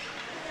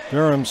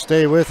 Durham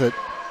stay with it.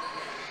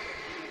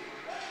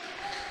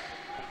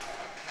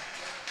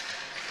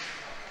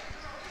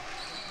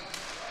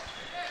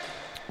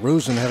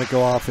 Rusin had to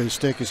go off his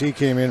stick as he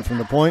came in from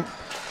the point.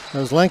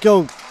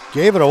 Lenko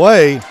gave it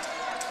away.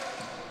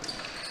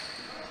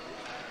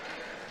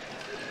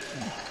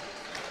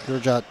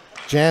 Gurjat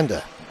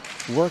Janda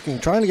working,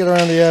 trying to get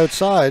around the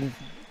outside.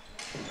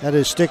 Had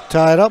his stick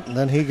tied up, and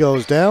then he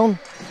goes down.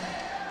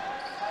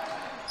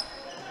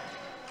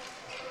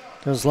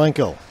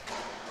 Kozlenko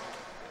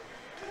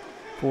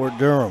for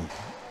Durham.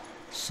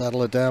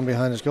 Settle it down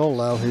behind his goal,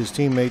 allow his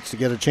teammates to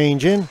get a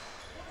change in.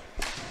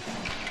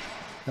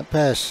 That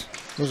pass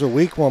was a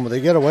weak one, but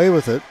they get away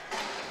with it.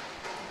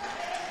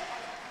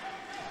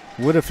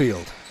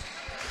 Whitfield,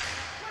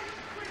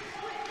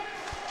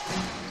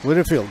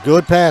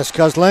 good pass.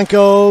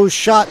 Kozlenko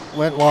shot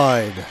went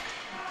wide.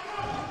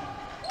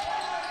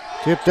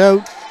 Tipped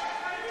out.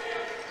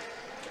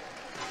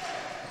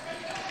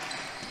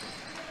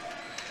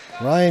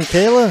 Ryan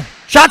Kayla.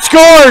 Shot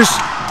scores!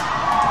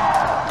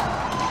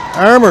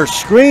 Armour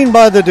screened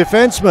by the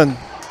defenseman.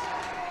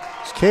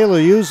 As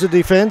Kayla used the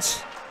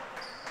defense.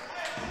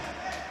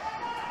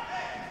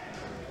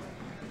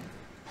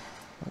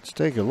 Let's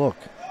take a look.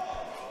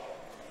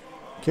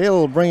 Kayla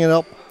will bring it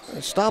up.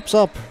 It stops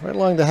up right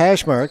along the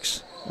hash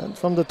marks. And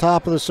from the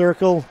top of the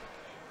circle.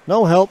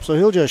 No help, so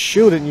he'll just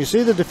shoot it. And you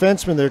see the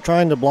defenseman there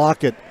trying to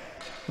block it.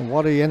 And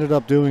what he ended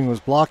up doing was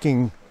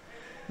blocking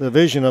the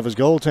vision of his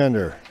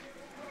goaltender.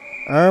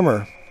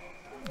 Armour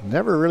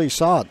never really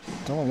saw it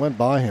until it went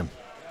by him.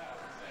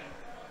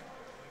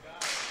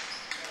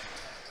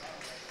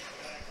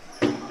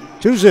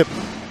 Two-zip.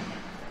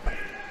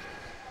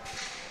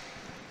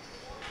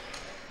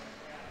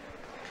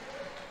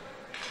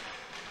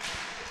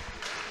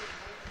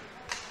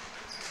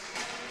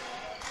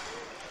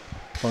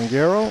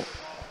 Bungaro.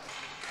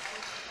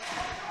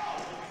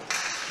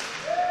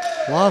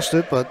 Lost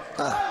it, but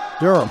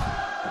Durham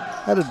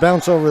had it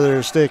bounce over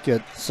their stick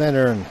at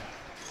center and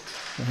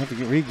they have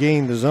to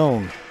regain the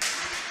zone.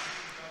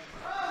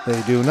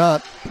 They do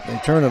not.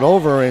 They turn it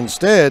over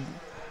instead.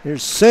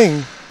 Here's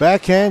Singh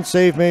backhand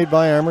save made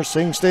by Armour.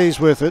 Singh stays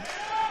with it.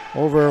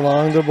 Over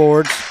along the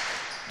boards.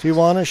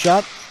 Tijuana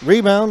shot,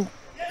 rebound.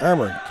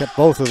 Armour kept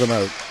both of them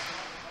out.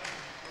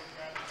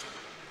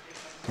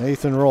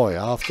 Nathan Roy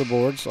off the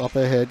boards, up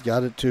ahead,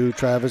 got it to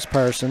Travis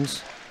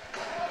Parsons.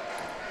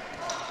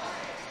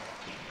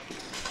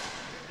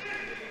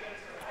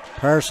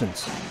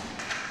 Parsons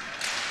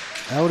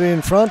out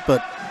in front,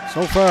 but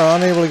so far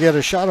unable to get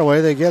a shot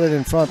away. They get it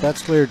in front.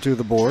 That's cleared to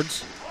the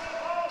boards.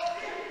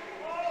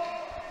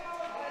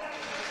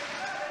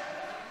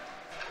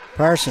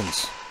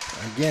 Parsons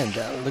again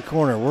down in the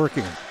corner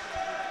working.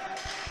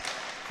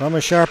 From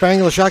a sharp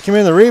angle, the shot came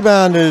in. The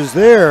rebound is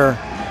there.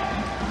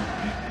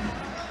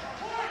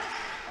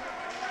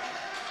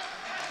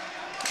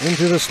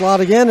 Into the slot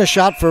again. A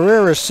shot.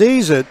 Ferreira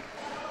sees it.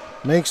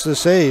 Makes the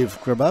save.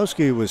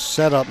 Grabowski was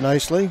set up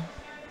nicely.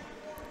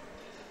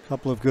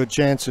 Couple of good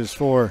chances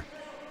for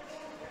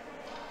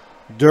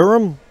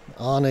Durham.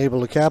 Unable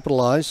to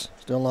capitalize.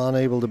 Still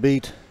unable to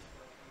beat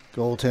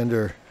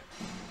goaltender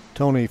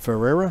Tony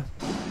Ferreira.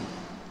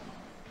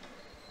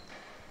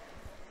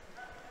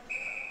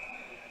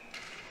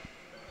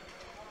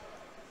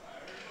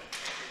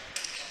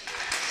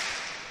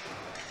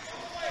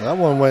 That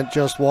one went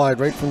just wide,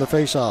 right from the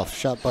face-off.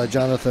 Shot by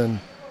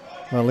Jonathan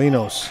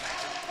Marlinos.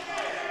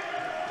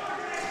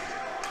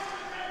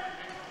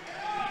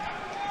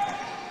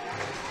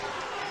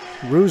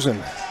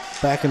 Rusin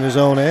back in his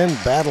own end,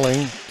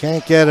 battling.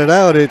 Can't get it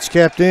out. It's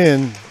kept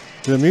in.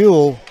 The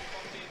Mule.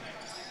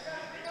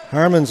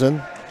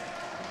 Harmanson.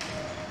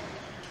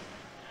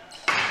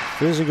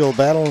 Physical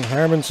battle.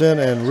 Harmanson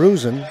and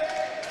Rusin.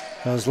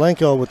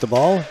 Kozlenko with the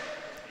ball.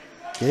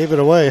 Gave it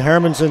away.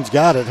 Hermanson's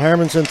got it.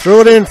 Hermanson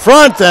threw it in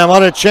front. Them.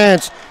 What a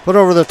chance. Put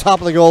over the top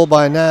of the goal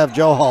by Nav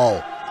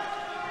Johal.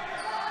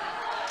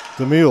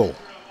 The Mule.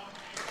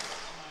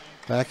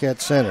 Back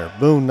at center.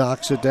 Boone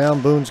knocks it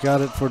down. Boone's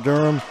got it for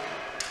Durham.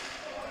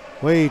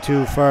 Way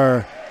too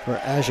far for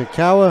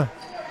Ashikawa.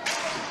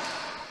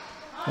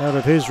 Out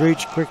of his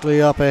reach.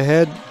 Quickly up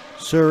ahead.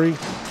 Surrey.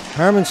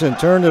 Hermanson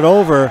turned it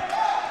over.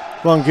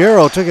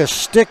 Bongero took a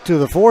stick to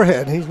the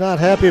forehead. He's not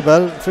happy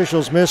about it.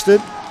 Officials missed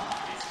it.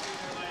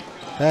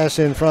 Pass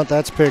in front,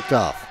 that's picked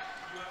off.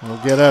 We'll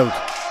get out.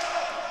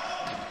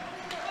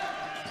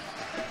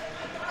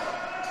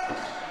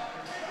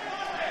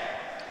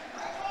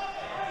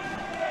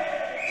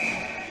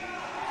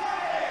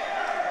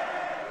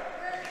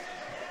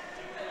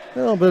 A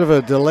little bit of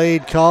a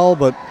delayed call,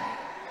 but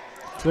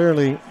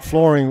clearly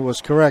flooring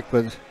was correct,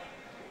 but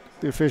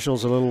the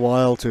officials a little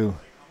while to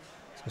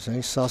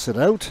say suss it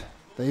out.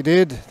 They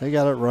did, they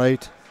got it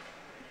right.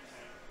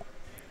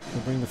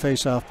 We'll bring the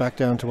face-off back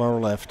down to our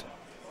left.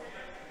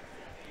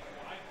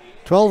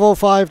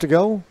 12:05 to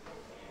go.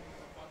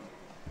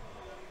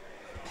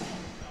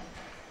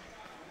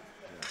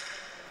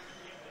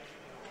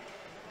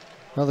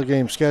 Another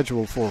game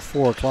scheduled for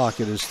 4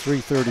 o'clock. It is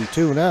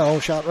 3:32 now.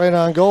 Shot right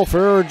on goal.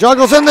 Ferrer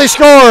juggles and they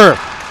score!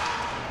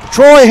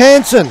 Troy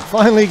Hansen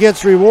finally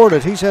gets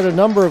rewarded. He's had a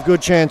number of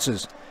good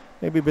chances.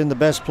 Maybe been the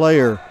best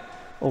player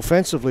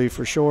offensively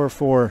for sure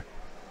for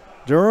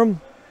Durham.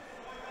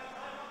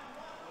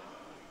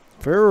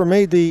 Ferrer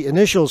made the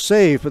initial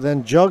save, but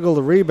then juggled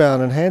the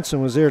rebound, and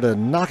Hansen was there to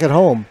knock it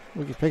home.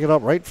 We could pick it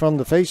up right from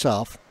the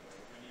face-off.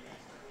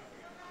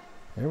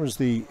 There was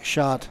the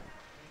shot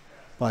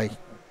by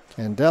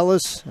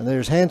Candelas, and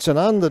there's Hansen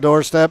on the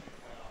doorstep.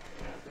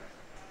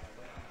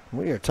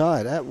 We are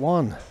tied at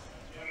 1.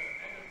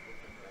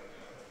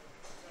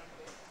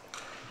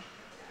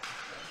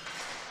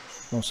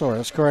 Oh, sorry,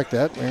 let's correct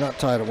that. We're not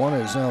tied at 1.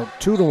 It is now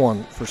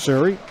 2-1 for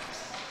Surrey.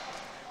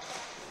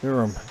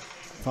 Durham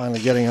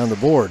finally getting on the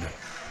board.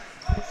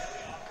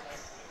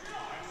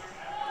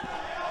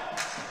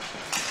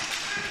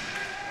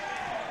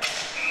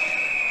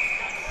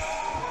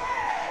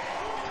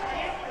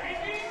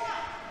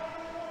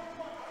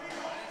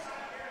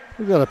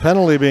 We've got a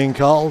penalty being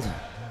called.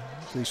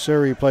 The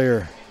Surrey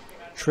player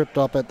tripped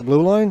up at the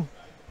blue line.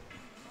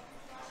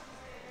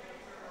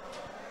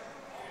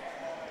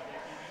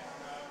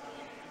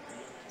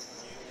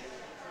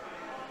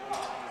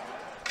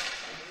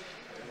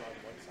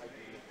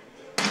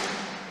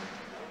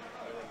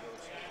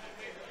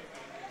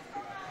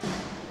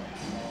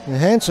 And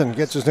Hansen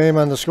gets his name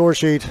on the score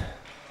sheet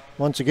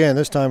once again,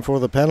 this time for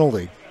the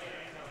penalty.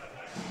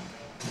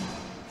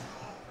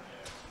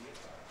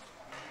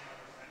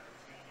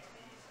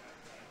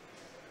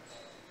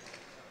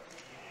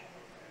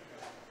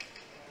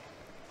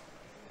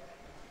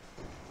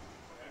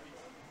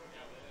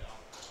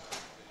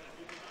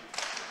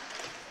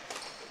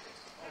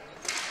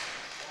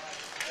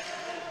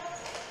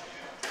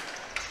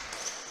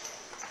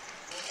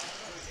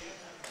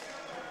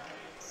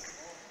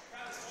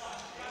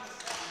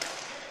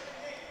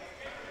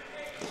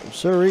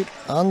 Surrey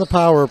on the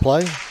power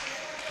play,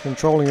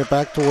 controlling it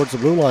back towards the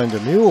blue line to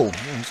Mule.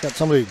 He's got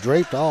somebody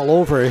draped all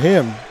over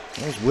him.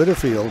 There's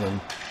Whitterfield,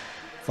 and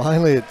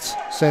finally it's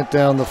sent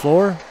down the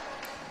floor.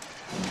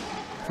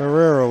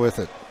 Ferreira with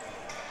it.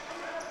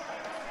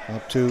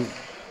 Up to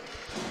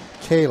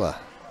Kayla.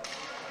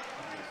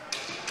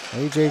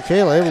 A.J.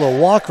 Kayla able to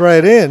walk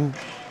right in.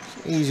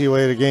 Easy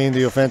way to gain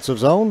the offensive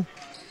zone.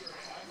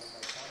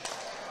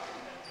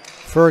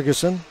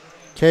 Ferguson,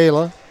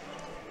 Kayla.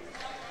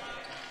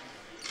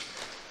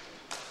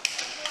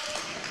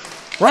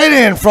 Right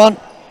in front,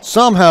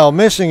 somehow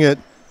missing it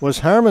was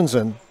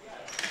Hermanson.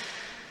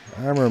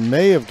 Harmer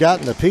may have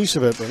gotten a piece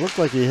of it, but it looked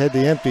like he had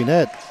the empty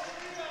net.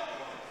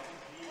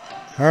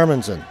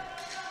 Hermanson.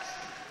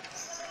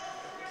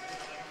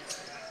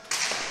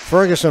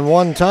 Ferguson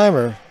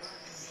one-timer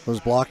was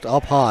blocked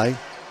up high.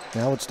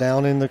 Now it's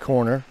down in the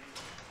corner.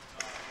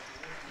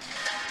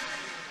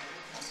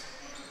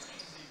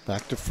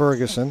 Back to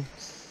Ferguson.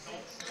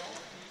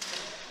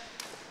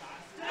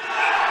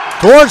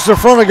 Towards the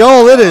front of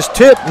goal. It is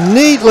tipped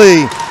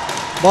neatly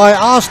by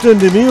Austin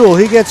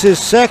DeMule. He gets his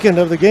second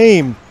of the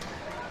game.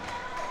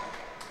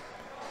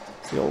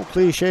 The old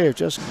cliche of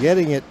just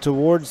getting it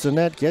towards the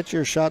net. Get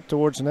your shot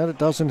towards the net. It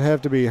doesn't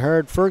have to be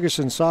hard.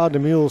 Ferguson saw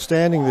DeMule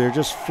standing there,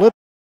 just flipped.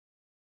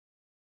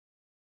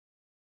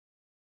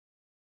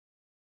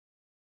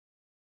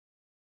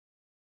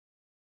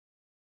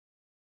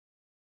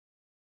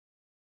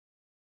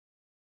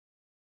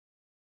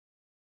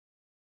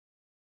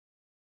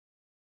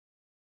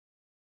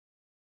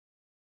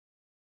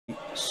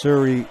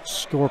 Surrey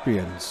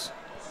Scorpions.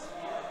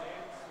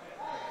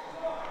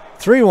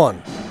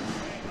 3-1.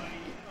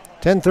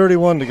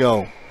 10:31 to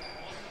go.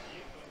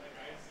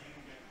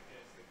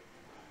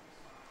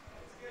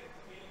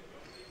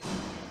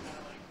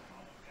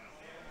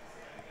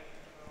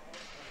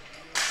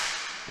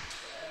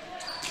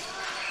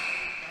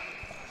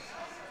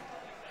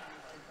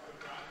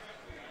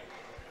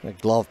 A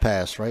glove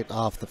pass right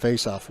off the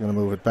face-off. Going to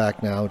move it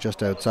back now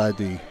just outside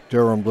the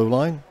Durham blue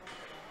line.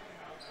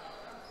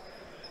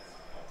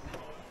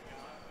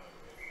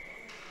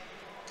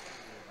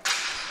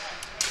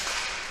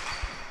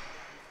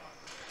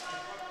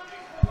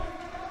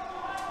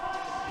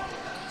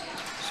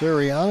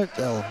 Surrey on it.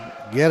 They'll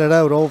get it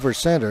out over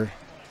center.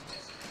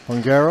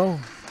 Ongaro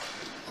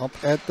up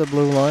at the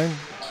blue line.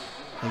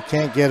 They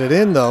can't get it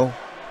in though.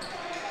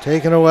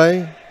 Taken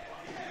away.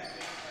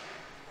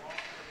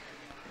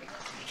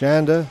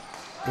 Janda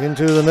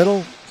into the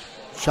middle.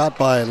 Shot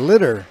by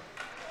Litter.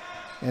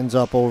 Ends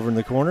up over in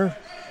the corner.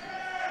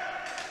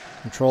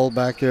 Controlled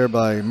back there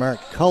by Mark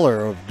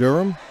Culler of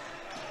Durham.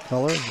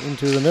 Culler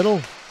into the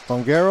middle.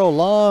 Ongaro,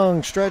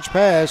 long stretch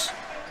pass.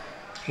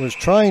 Was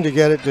trying to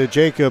get it to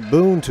Jacob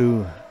Boone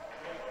to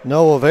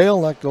no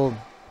avail. That will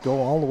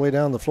go all the way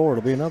down the floor.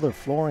 It'll be another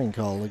flooring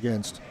call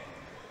against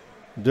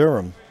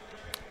Durham.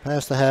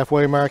 Past the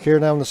halfway mark here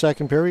now in the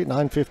second period.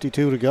 9:52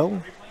 to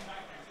go.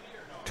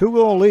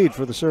 2-goal lead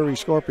for the Surrey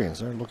Scorpions.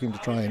 They're looking to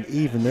try and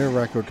even their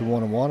record to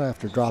 1-1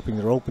 after dropping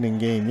their opening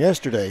game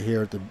yesterday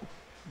here at the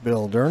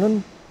Bill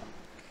Durnan.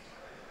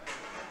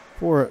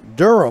 For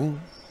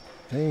Durham,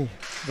 their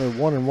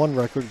 1-1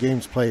 record,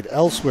 games played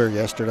elsewhere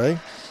yesterday.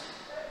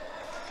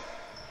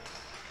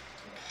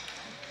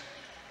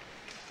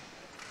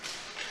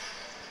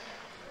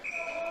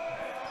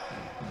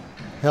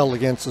 Held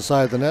against the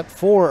side of the net.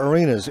 4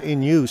 arenas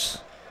in use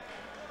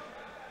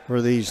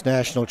for these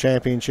national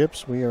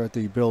championships. We are at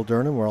the Bill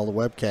Durnan where all the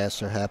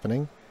webcasts are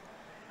happening.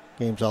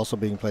 Games also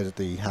being played at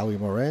the Howie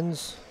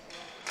Morenz,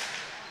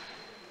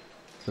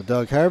 the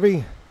Doug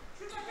Harvey,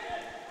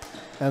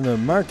 and the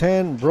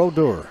Martin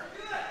Brodeur.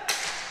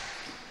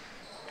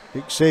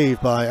 Big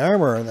save by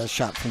Armour and that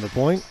shot from the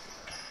point.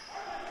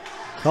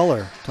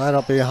 Culler tied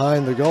up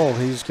behind the goal.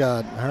 He's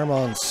got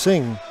Harmon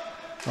Singh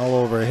all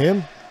over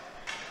him.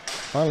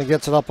 Finally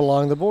gets it up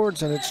along the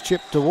boards, and it's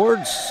chipped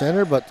towards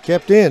center, but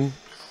kept in.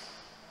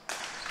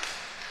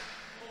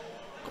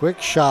 Quick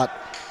shot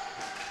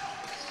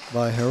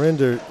by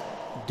Harinder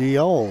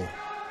Diol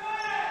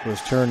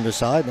was turned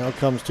aside. Now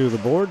comes to the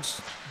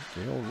boards.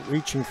 Diol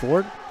reaching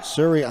for it.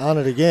 Surrey on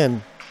it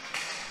again.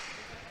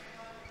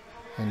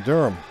 And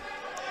Durham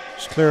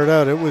just cleared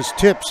out. It was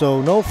tipped,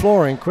 so no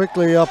flooring.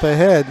 Quickly up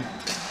ahead.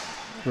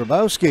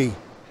 Grabowski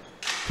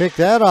picked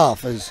that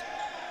off as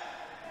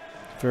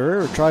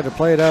Ferreira tried to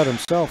play it out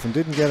himself and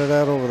didn't get it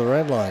out over the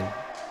red line.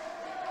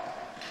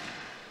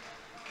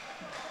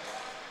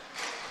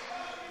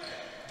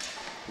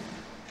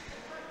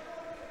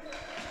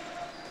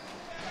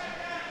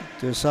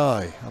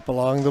 Desai up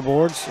along the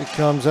boards. It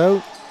comes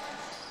out.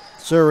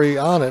 Surrey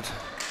on it.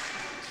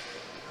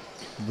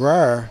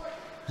 Brar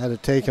had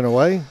it taken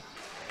away.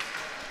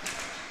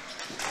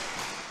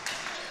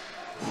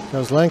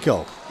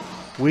 Kozlenko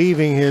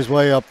weaving his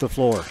way up the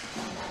floor.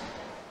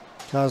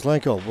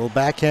 Kozlenko will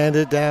backhand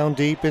it down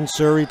deep in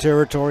Surrey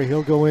territory.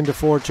 He'll go into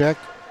forecheck.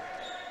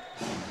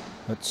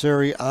 But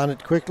Surrey on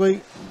it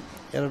quickly.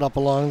 Get it up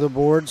along the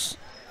boards.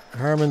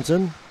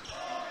 Hermanson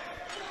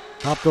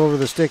hopped over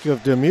the stick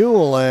of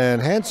DeMule,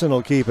 and Hansen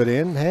will keep it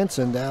in.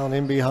 Hansen down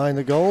in behind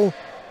the goal.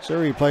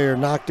 Surrey player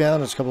knocked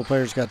down as a couple of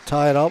players got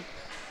tied up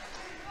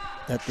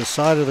at the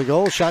side of the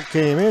goal. Shot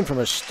came in from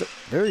a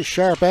very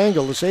sharp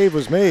angle. The save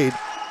was made.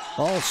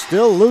 Ball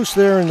still loose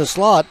there in the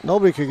slot.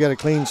 Nobody could get a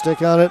clean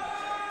stick on it.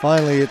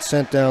 Finally, it's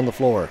sent down the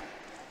floor.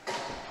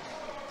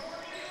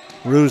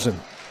 Rusin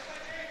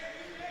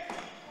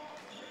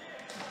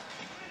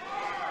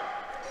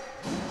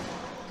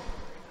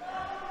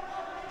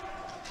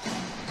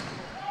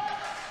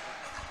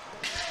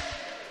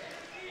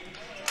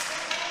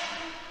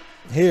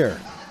Here,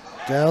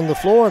 down the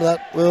floor,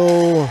 that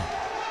will,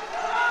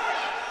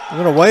 I'm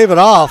going to wave it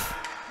off.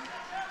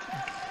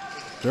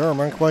 Durham,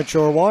 aren't quite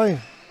sure why.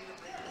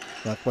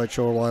 Not quite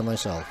sure why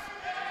myself.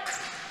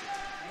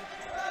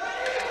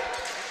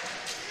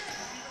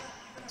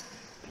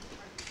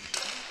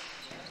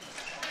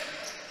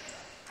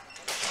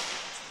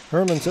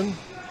 Hermanson.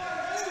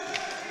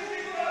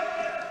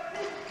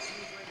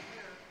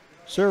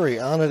 Surrey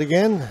on it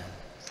again.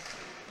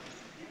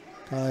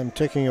 Time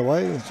ticking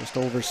away. Just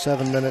over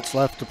 7 minutes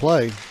left to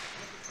play.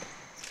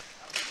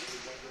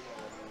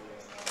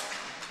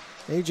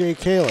 A.J.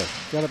 Kaler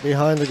got it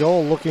behind the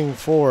goal looking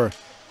for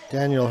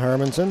Daniel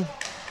Hermanson.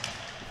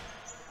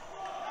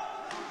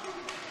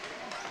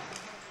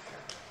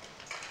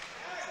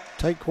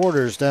 Tight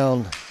quarters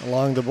down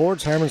along the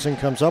boards. Hermanson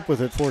comes up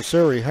with it for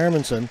Surrey.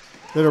 Hermanson,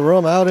 bit of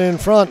room out in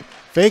front.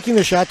 Faking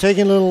the shot,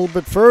 taking a little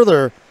bit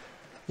further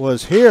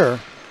was here.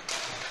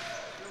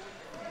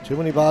 Too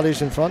many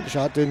bodies in front. The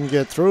shot didn't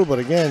get through, but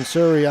again,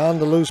 Surrey on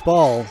the loose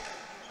ball.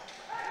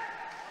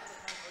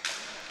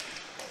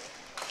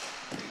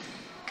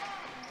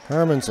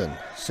 Hermanson,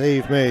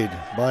 save made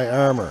by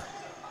Armour.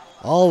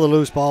 All the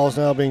loose balls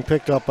now being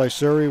picked up by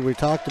Surrey. We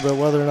talked about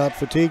whether or not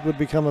fatigue would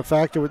become a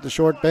factor with the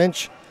short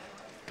bench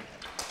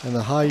and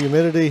the high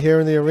humidity here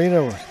in the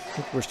arena. I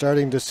think we're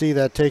starting to see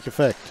that take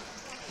effect.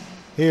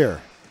 Here,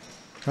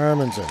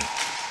 Hermanson,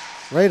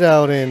 right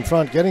out in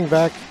front, getting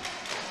back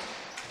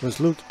was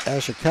Luke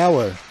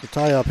Ashikawa to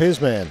tie up his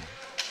man.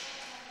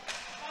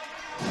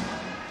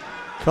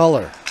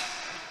 Culler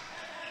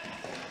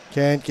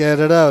can't get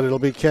it out. It'll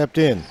be kept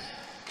in.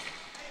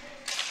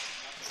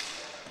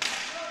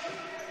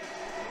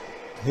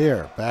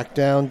 Here, back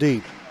down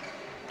deep.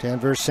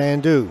 Danvers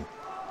Sandhu.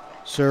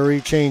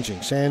 Surrey changing.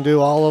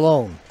 Sandhu all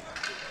alone.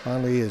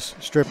 Finally is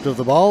stripped of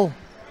the ball.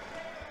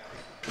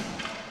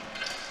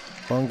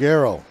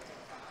 Bongaro.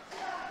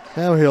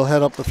 Now he'll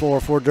head up the floor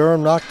for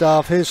Durham. Knocked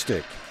off his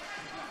stick.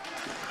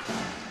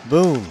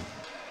 Boone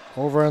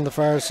over on the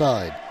far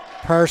side.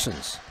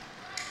 Parsons.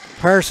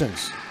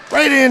 Parsons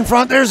right in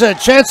front. There's a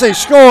chance they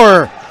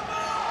score.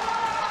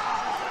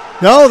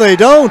 No, they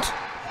don't.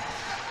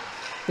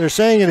 They're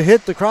saying it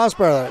hit the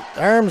crossbar.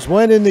 Arms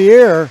went in the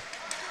air.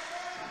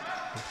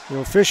 The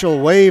official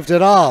waved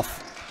it off.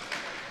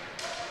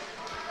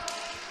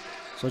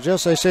 So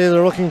just they say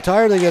they're looking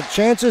tired. They get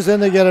chances. Then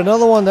they get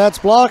another one. That's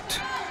blocked.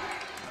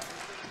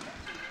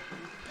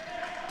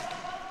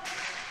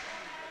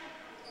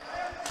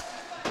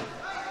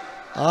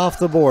 Off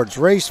the boards,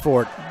 race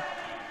for it.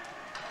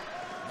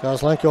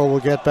 Kozlenko will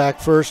get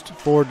back first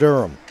for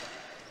Durham.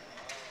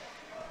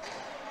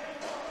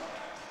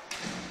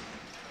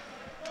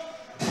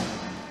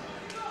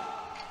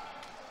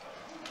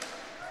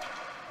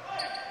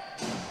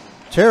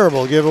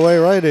 Terrible giveaway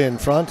right in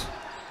front.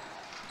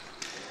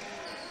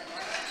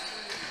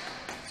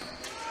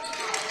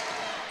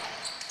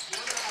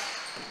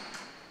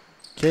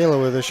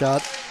 Kayla with a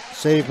shot.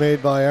 Save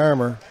made by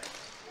Armour.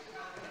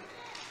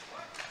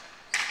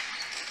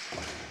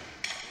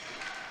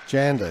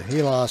 Janda,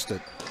 he lost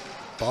it.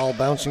 Ball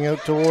bouncing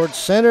out towards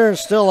center,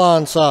 still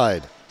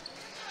onside.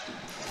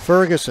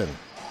 Ferguson,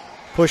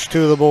 pushed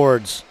to the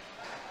boards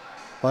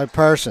by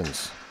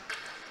Parsons.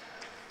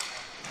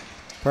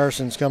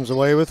 Parsons comes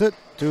away with it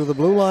to the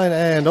blue line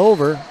and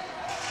over.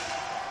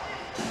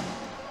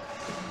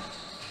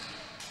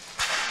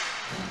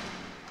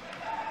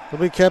 Will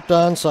be kept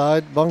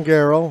onside.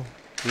 Bongaro,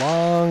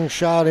 long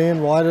shot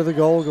in, wide of the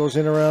goal, goes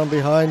in around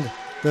behind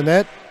the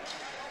net.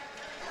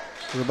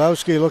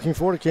 Grabowski looking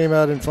for it, came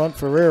out in front.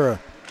 Ferreira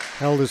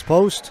held his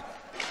post.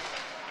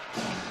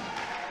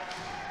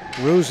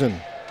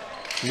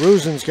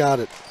 Ruzin's got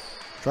it.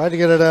 Tried to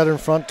get it out in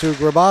front to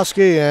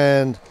Grabowski,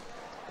 and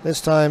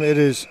this time it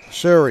is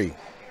Surrey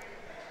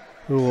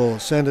who will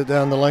send it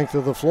down the length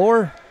of the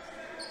floor.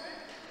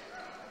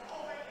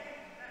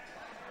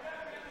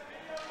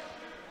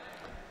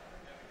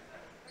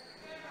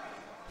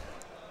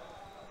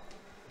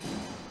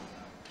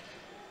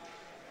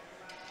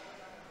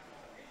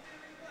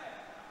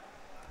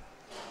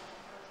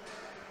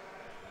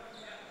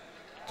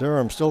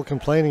 Durham still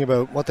complaining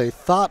about what they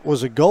thought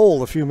was a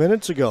goal a few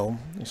minutes ago.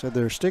 They said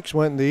their sticks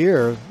went in the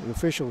air. The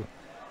official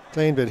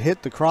claimed it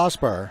hit the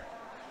crossbar.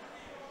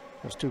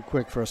 It was too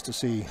quick for us to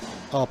see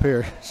up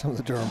here. Some of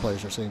the Durham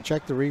players are saying,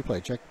 check the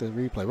replay, check the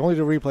replay. We only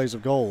do replays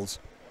of goals.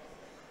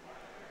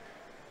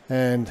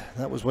 And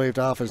that was waved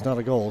off as not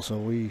a goal, so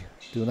we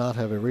do not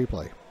have a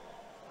replay.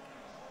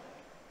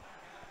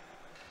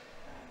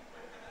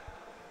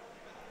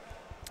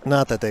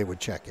 Not that they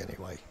would check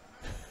anyway.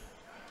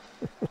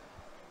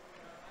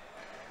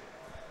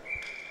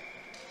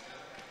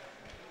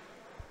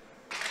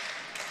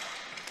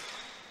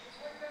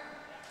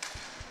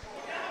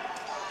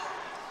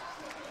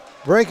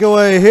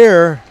 Breakaway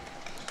here.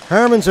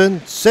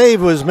 Hermanson,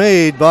 save was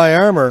made by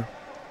Armour.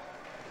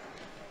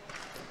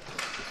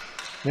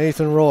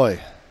 Nathan Roy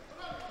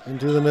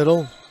into the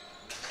middle.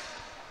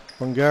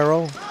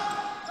 Bongaro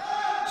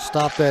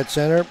stopped at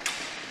center.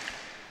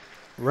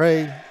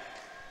 Ray.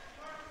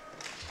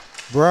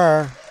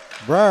 Brar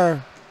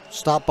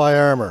Stopped by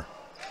Armour.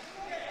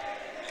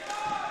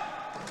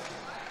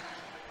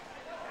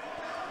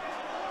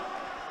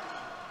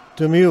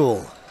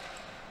 DeMule.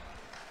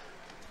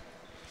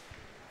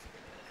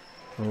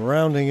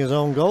 Rounding his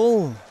own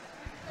goal.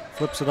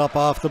 Flips it up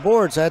off the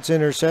boards. That's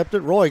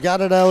intercepted. Roy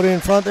got it out in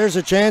front. There's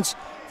a chance.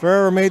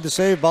 Ferreira made the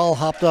save. Ball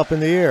hopped up in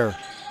the air.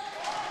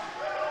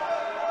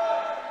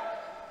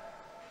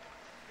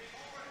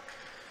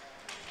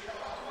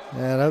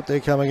 And out they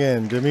come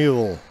again.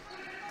 DeMule.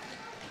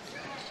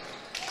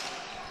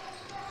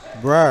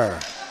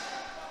 Brar.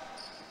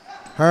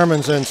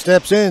 Harmanson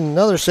steps in.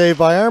 Another save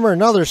by Armour.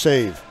 Another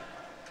save.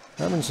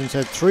 Harmanson's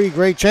had 3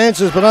 great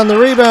chances, but on the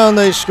rebound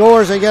they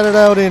score as they get it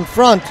out in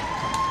front.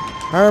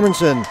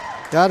 Harmanson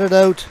got it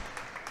out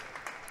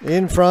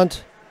in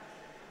front,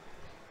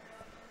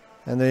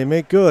 and they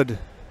make good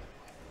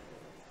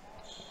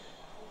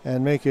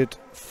and make it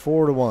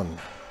 4-1.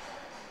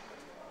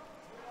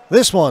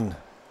 This one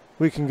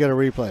we can get a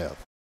replay of.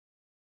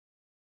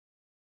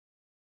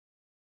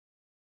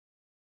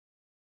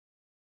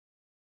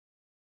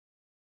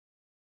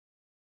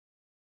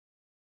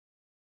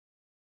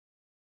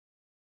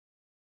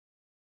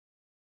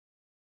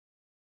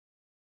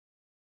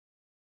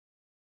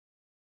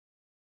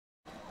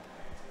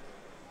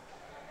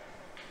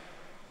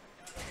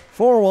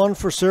 (4-1)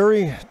 for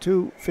Surrey,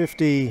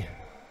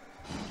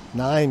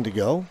 2:59 to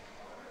go.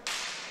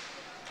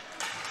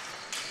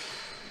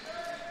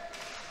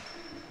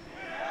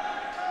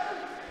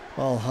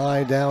 Ball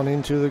high down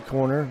into the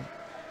corner.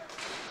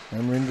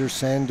 Amrinder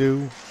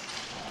Sandhu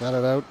got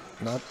it out,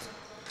 not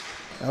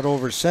out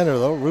over center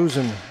though.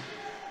 Rusin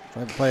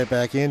tried to play it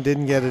back in,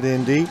 didn't get it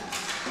in deep.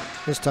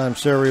 This time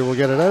Surrey will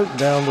get it out,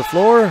 down the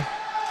floor.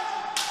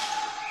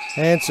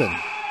 Hansen.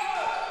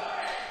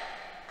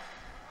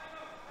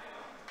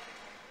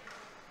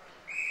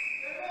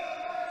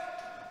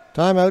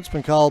 Timeout's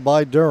been called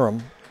by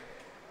Durham.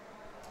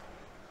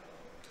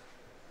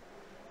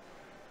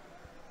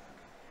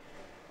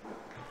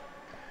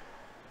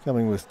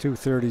 Coming with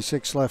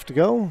 2:36 left to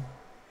go.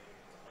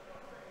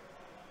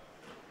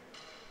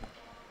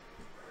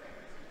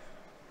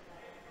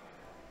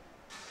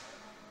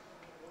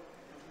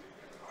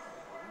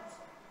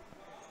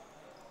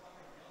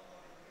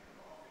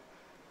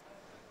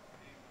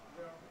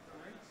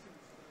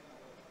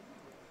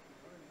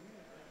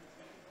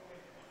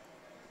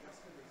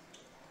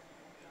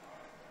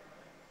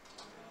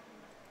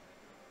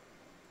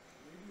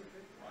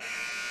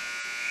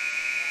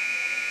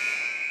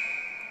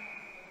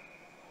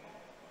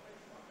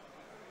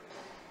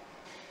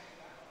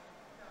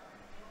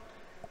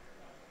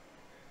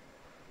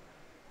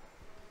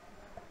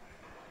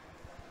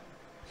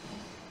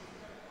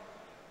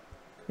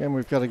 And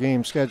we've got a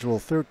game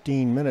scheduled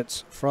 13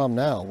 minutes from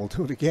now. We'll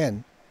do it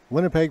again.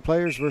 Winnipeg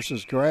Players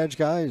versus Garage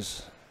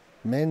Guys.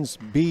 Men's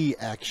B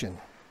action.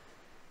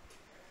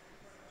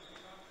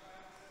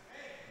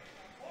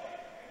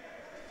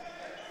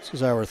 This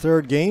is our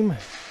 3rd game.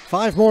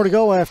 5 more to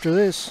go after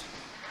this.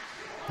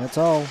 That's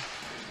all.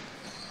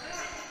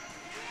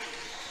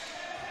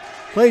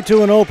 Play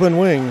to an open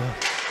wing.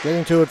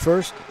 Getting to it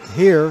first.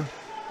 Here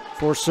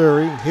for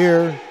Surrey.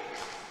 Here.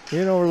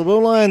 In over the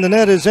blue line. The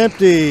net is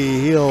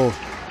empty. He'll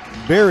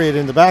bury it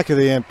in the back of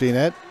the empty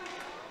net.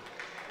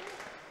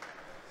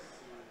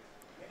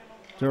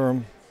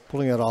 Durham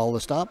pulling out all the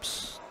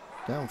stops.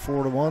 Down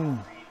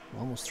 4-1.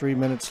 Almost 3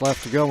 minutes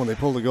left to go when they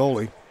pull the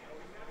goalie.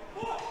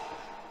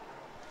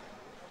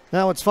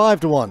 Now it's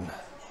 5-1.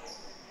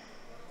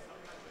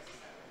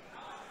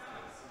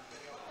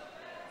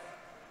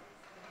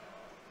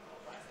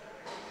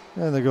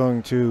 And they're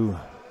going to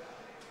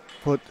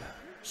put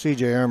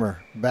CJ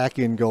Armour back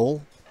in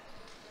goal.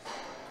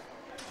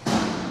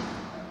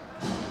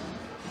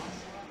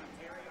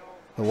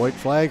 The white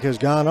flag has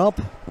gone up.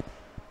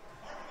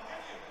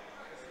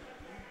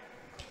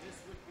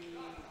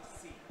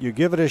 You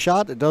give it a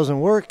shot, it doesn't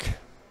work.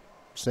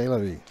 C'est la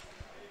vie.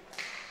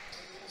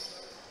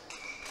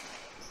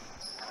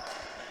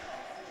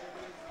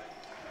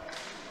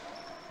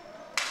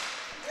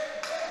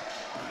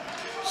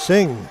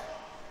 Singh.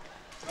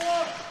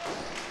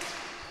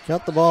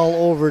 Got the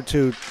ball over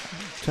to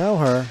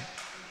Tauhar.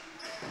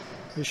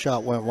 His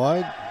shot went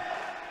wide.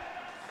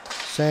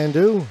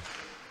 Sandhu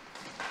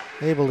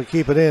able to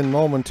keep it in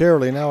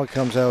momentarily. Now it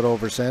comes out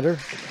over center.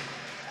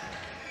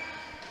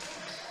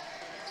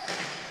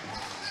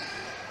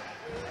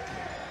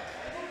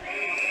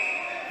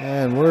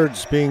 And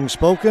words being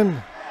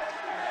spoken.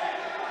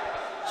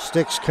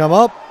 Sticks come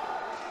up.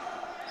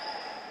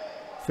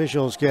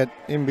 Officials get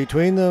in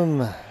between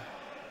them.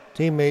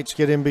 Teammates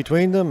get in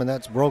between them, and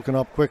that's broken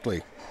up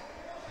quickly.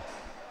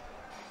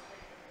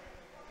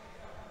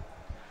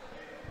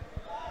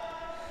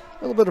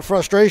 A little bit of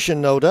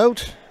frustration, no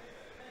doubt.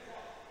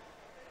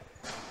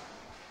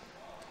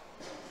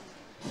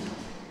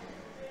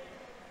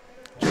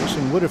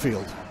 Jason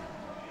Whitterfield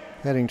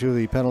heading to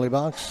the penalty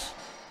box.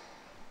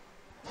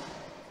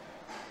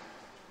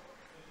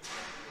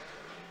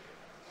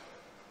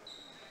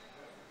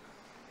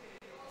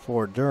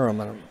 For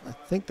Durham, and I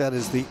think that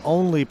is the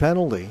only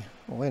penalty.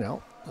 Oh, wait,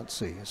 no, Let's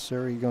see, is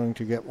Surrey going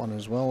to get one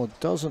as well? It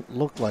doesn't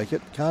look like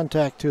it.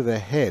 Contact to the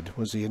head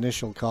was the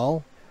initial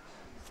call.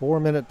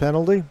 4-minute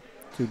penalty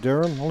to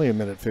Durham. Only a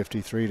minute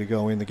 53 to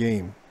go in the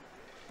game.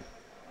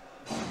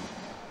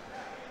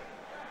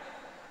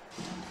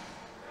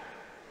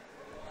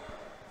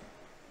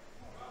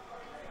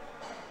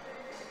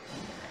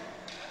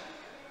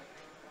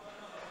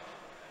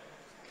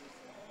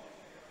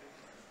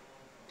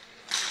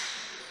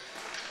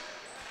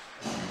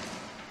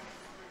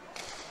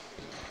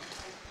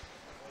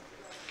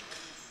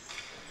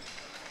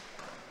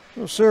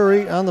 So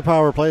Surrey on the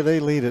power play,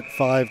 they lead it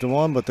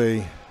 5-1, but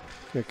they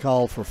get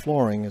called for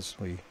flooring as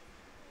we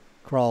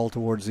crawl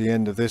towards the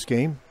end of this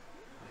game.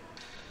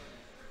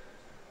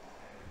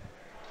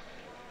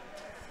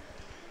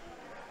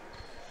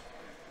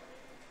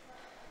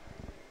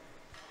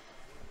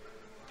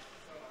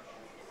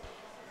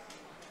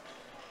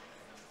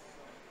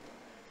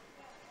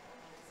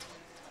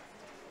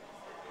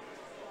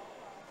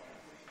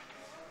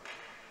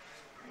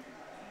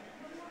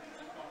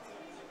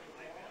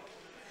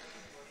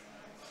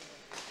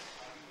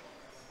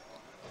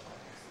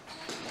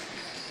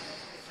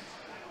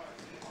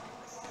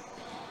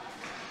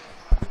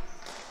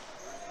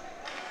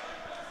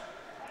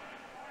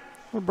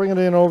 We'll bring it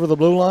in over the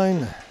blue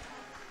line.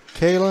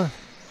 Kayla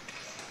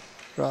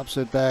drops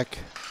it back.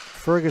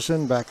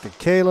 Ferguson back to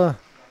Kayla.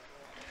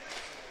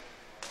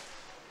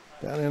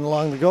 Down in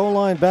along the goal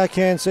line.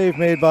 Backhand save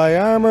made by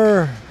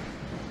Armour.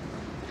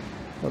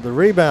 But the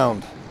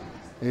rebound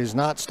is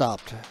not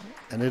stopped.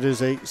 And it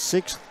is a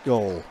 6th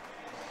goal.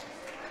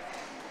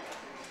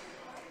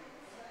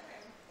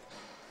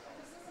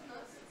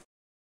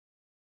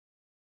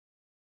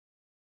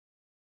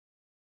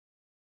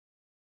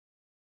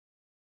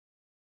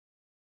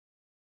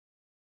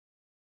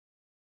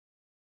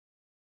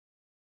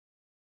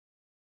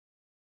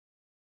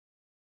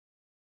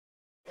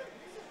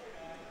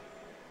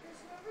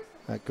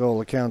 That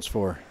goal accounts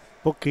for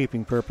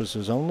bookkeeping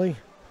purposes only.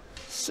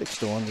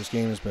 6-1. This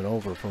game has been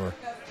over for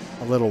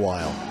a little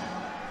while.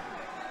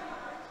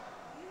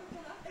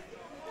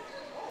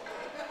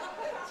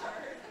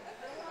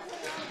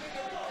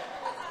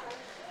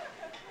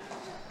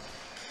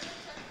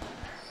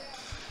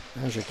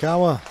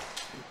 Nishikawa.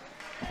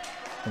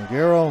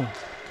 Nagiro.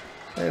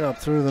 Right up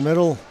through the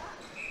middle.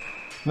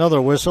 Another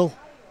whistle.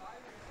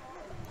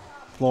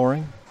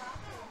 Flooring.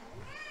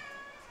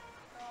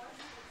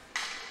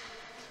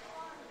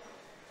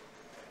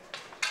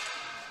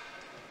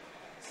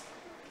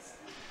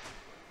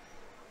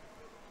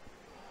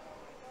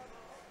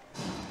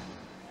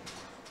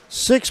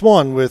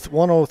 (6-1) with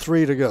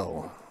 1:03 to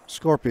go.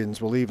 Scorpions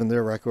will even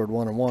their record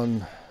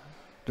 1-1.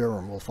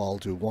 Durham will fall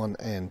to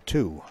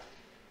 1-2.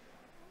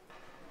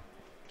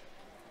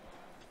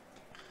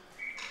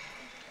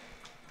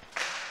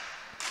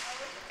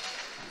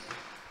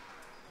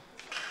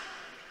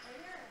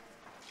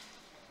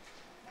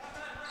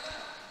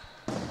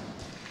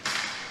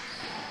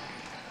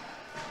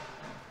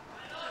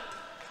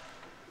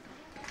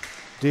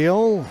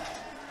 Deal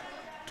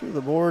to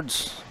the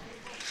boards.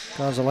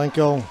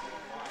 Kozelenko.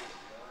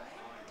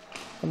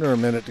 Under a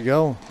minute to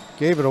go.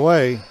 Gave it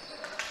away.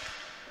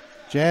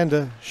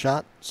 Janda,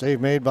 shot,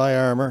 save made by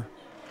Armour.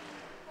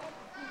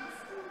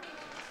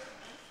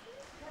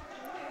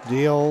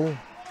 Deal.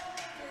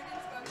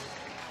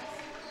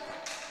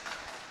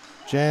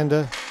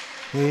 Janda,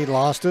 he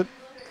lost it.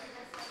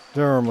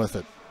 Durham with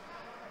it.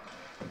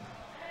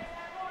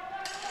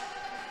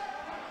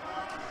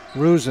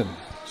 Rusin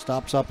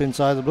stops up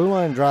inside the blue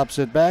line, drops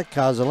it back.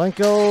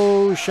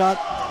 Kozelenko, shot,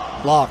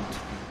 blocked.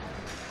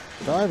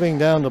 Diving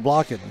down to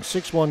block it.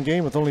 6-1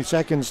 game with only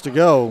seconds to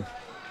go.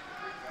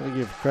 I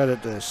give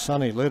credit to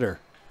Sonny Litter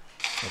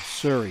of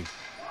Surrey.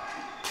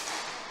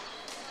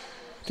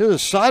 To the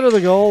side of the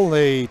goal,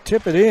 they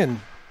tip it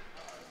in.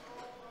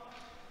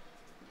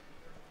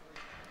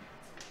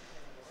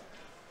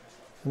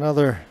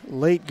 Another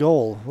late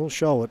goal. We'll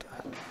show it.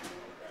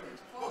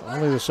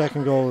 Only the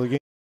second goal of the game.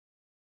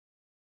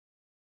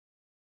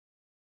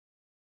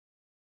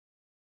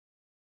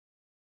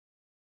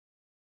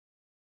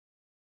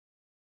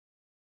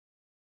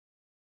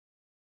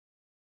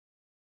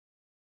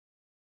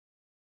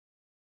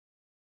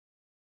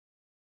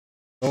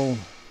 Oh.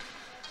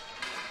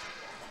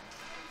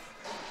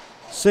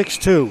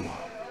 6-2.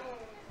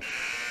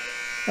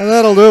 And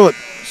that'll do it.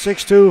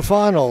 6-2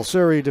 final.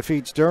 Surrey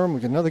defeats Durham. We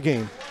get another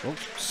game.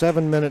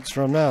 7 minutes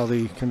from now,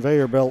 the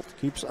conveyor belt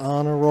keeps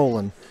on a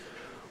rolling.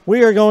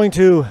 We are going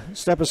to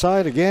step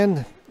aside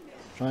again,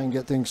 try and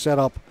get things set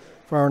up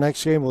for our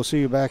next game. We'll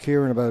see you back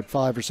here in about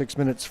 5 or 6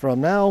 minutes from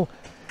now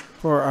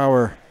for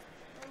our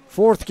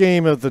 4th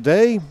game of the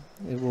day.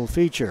 It will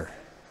feature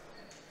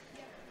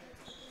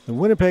the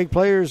Winnipeg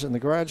Players and the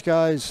Garage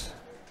Guys,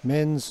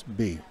 men's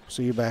B.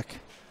 See you back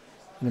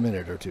in a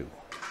minute or two.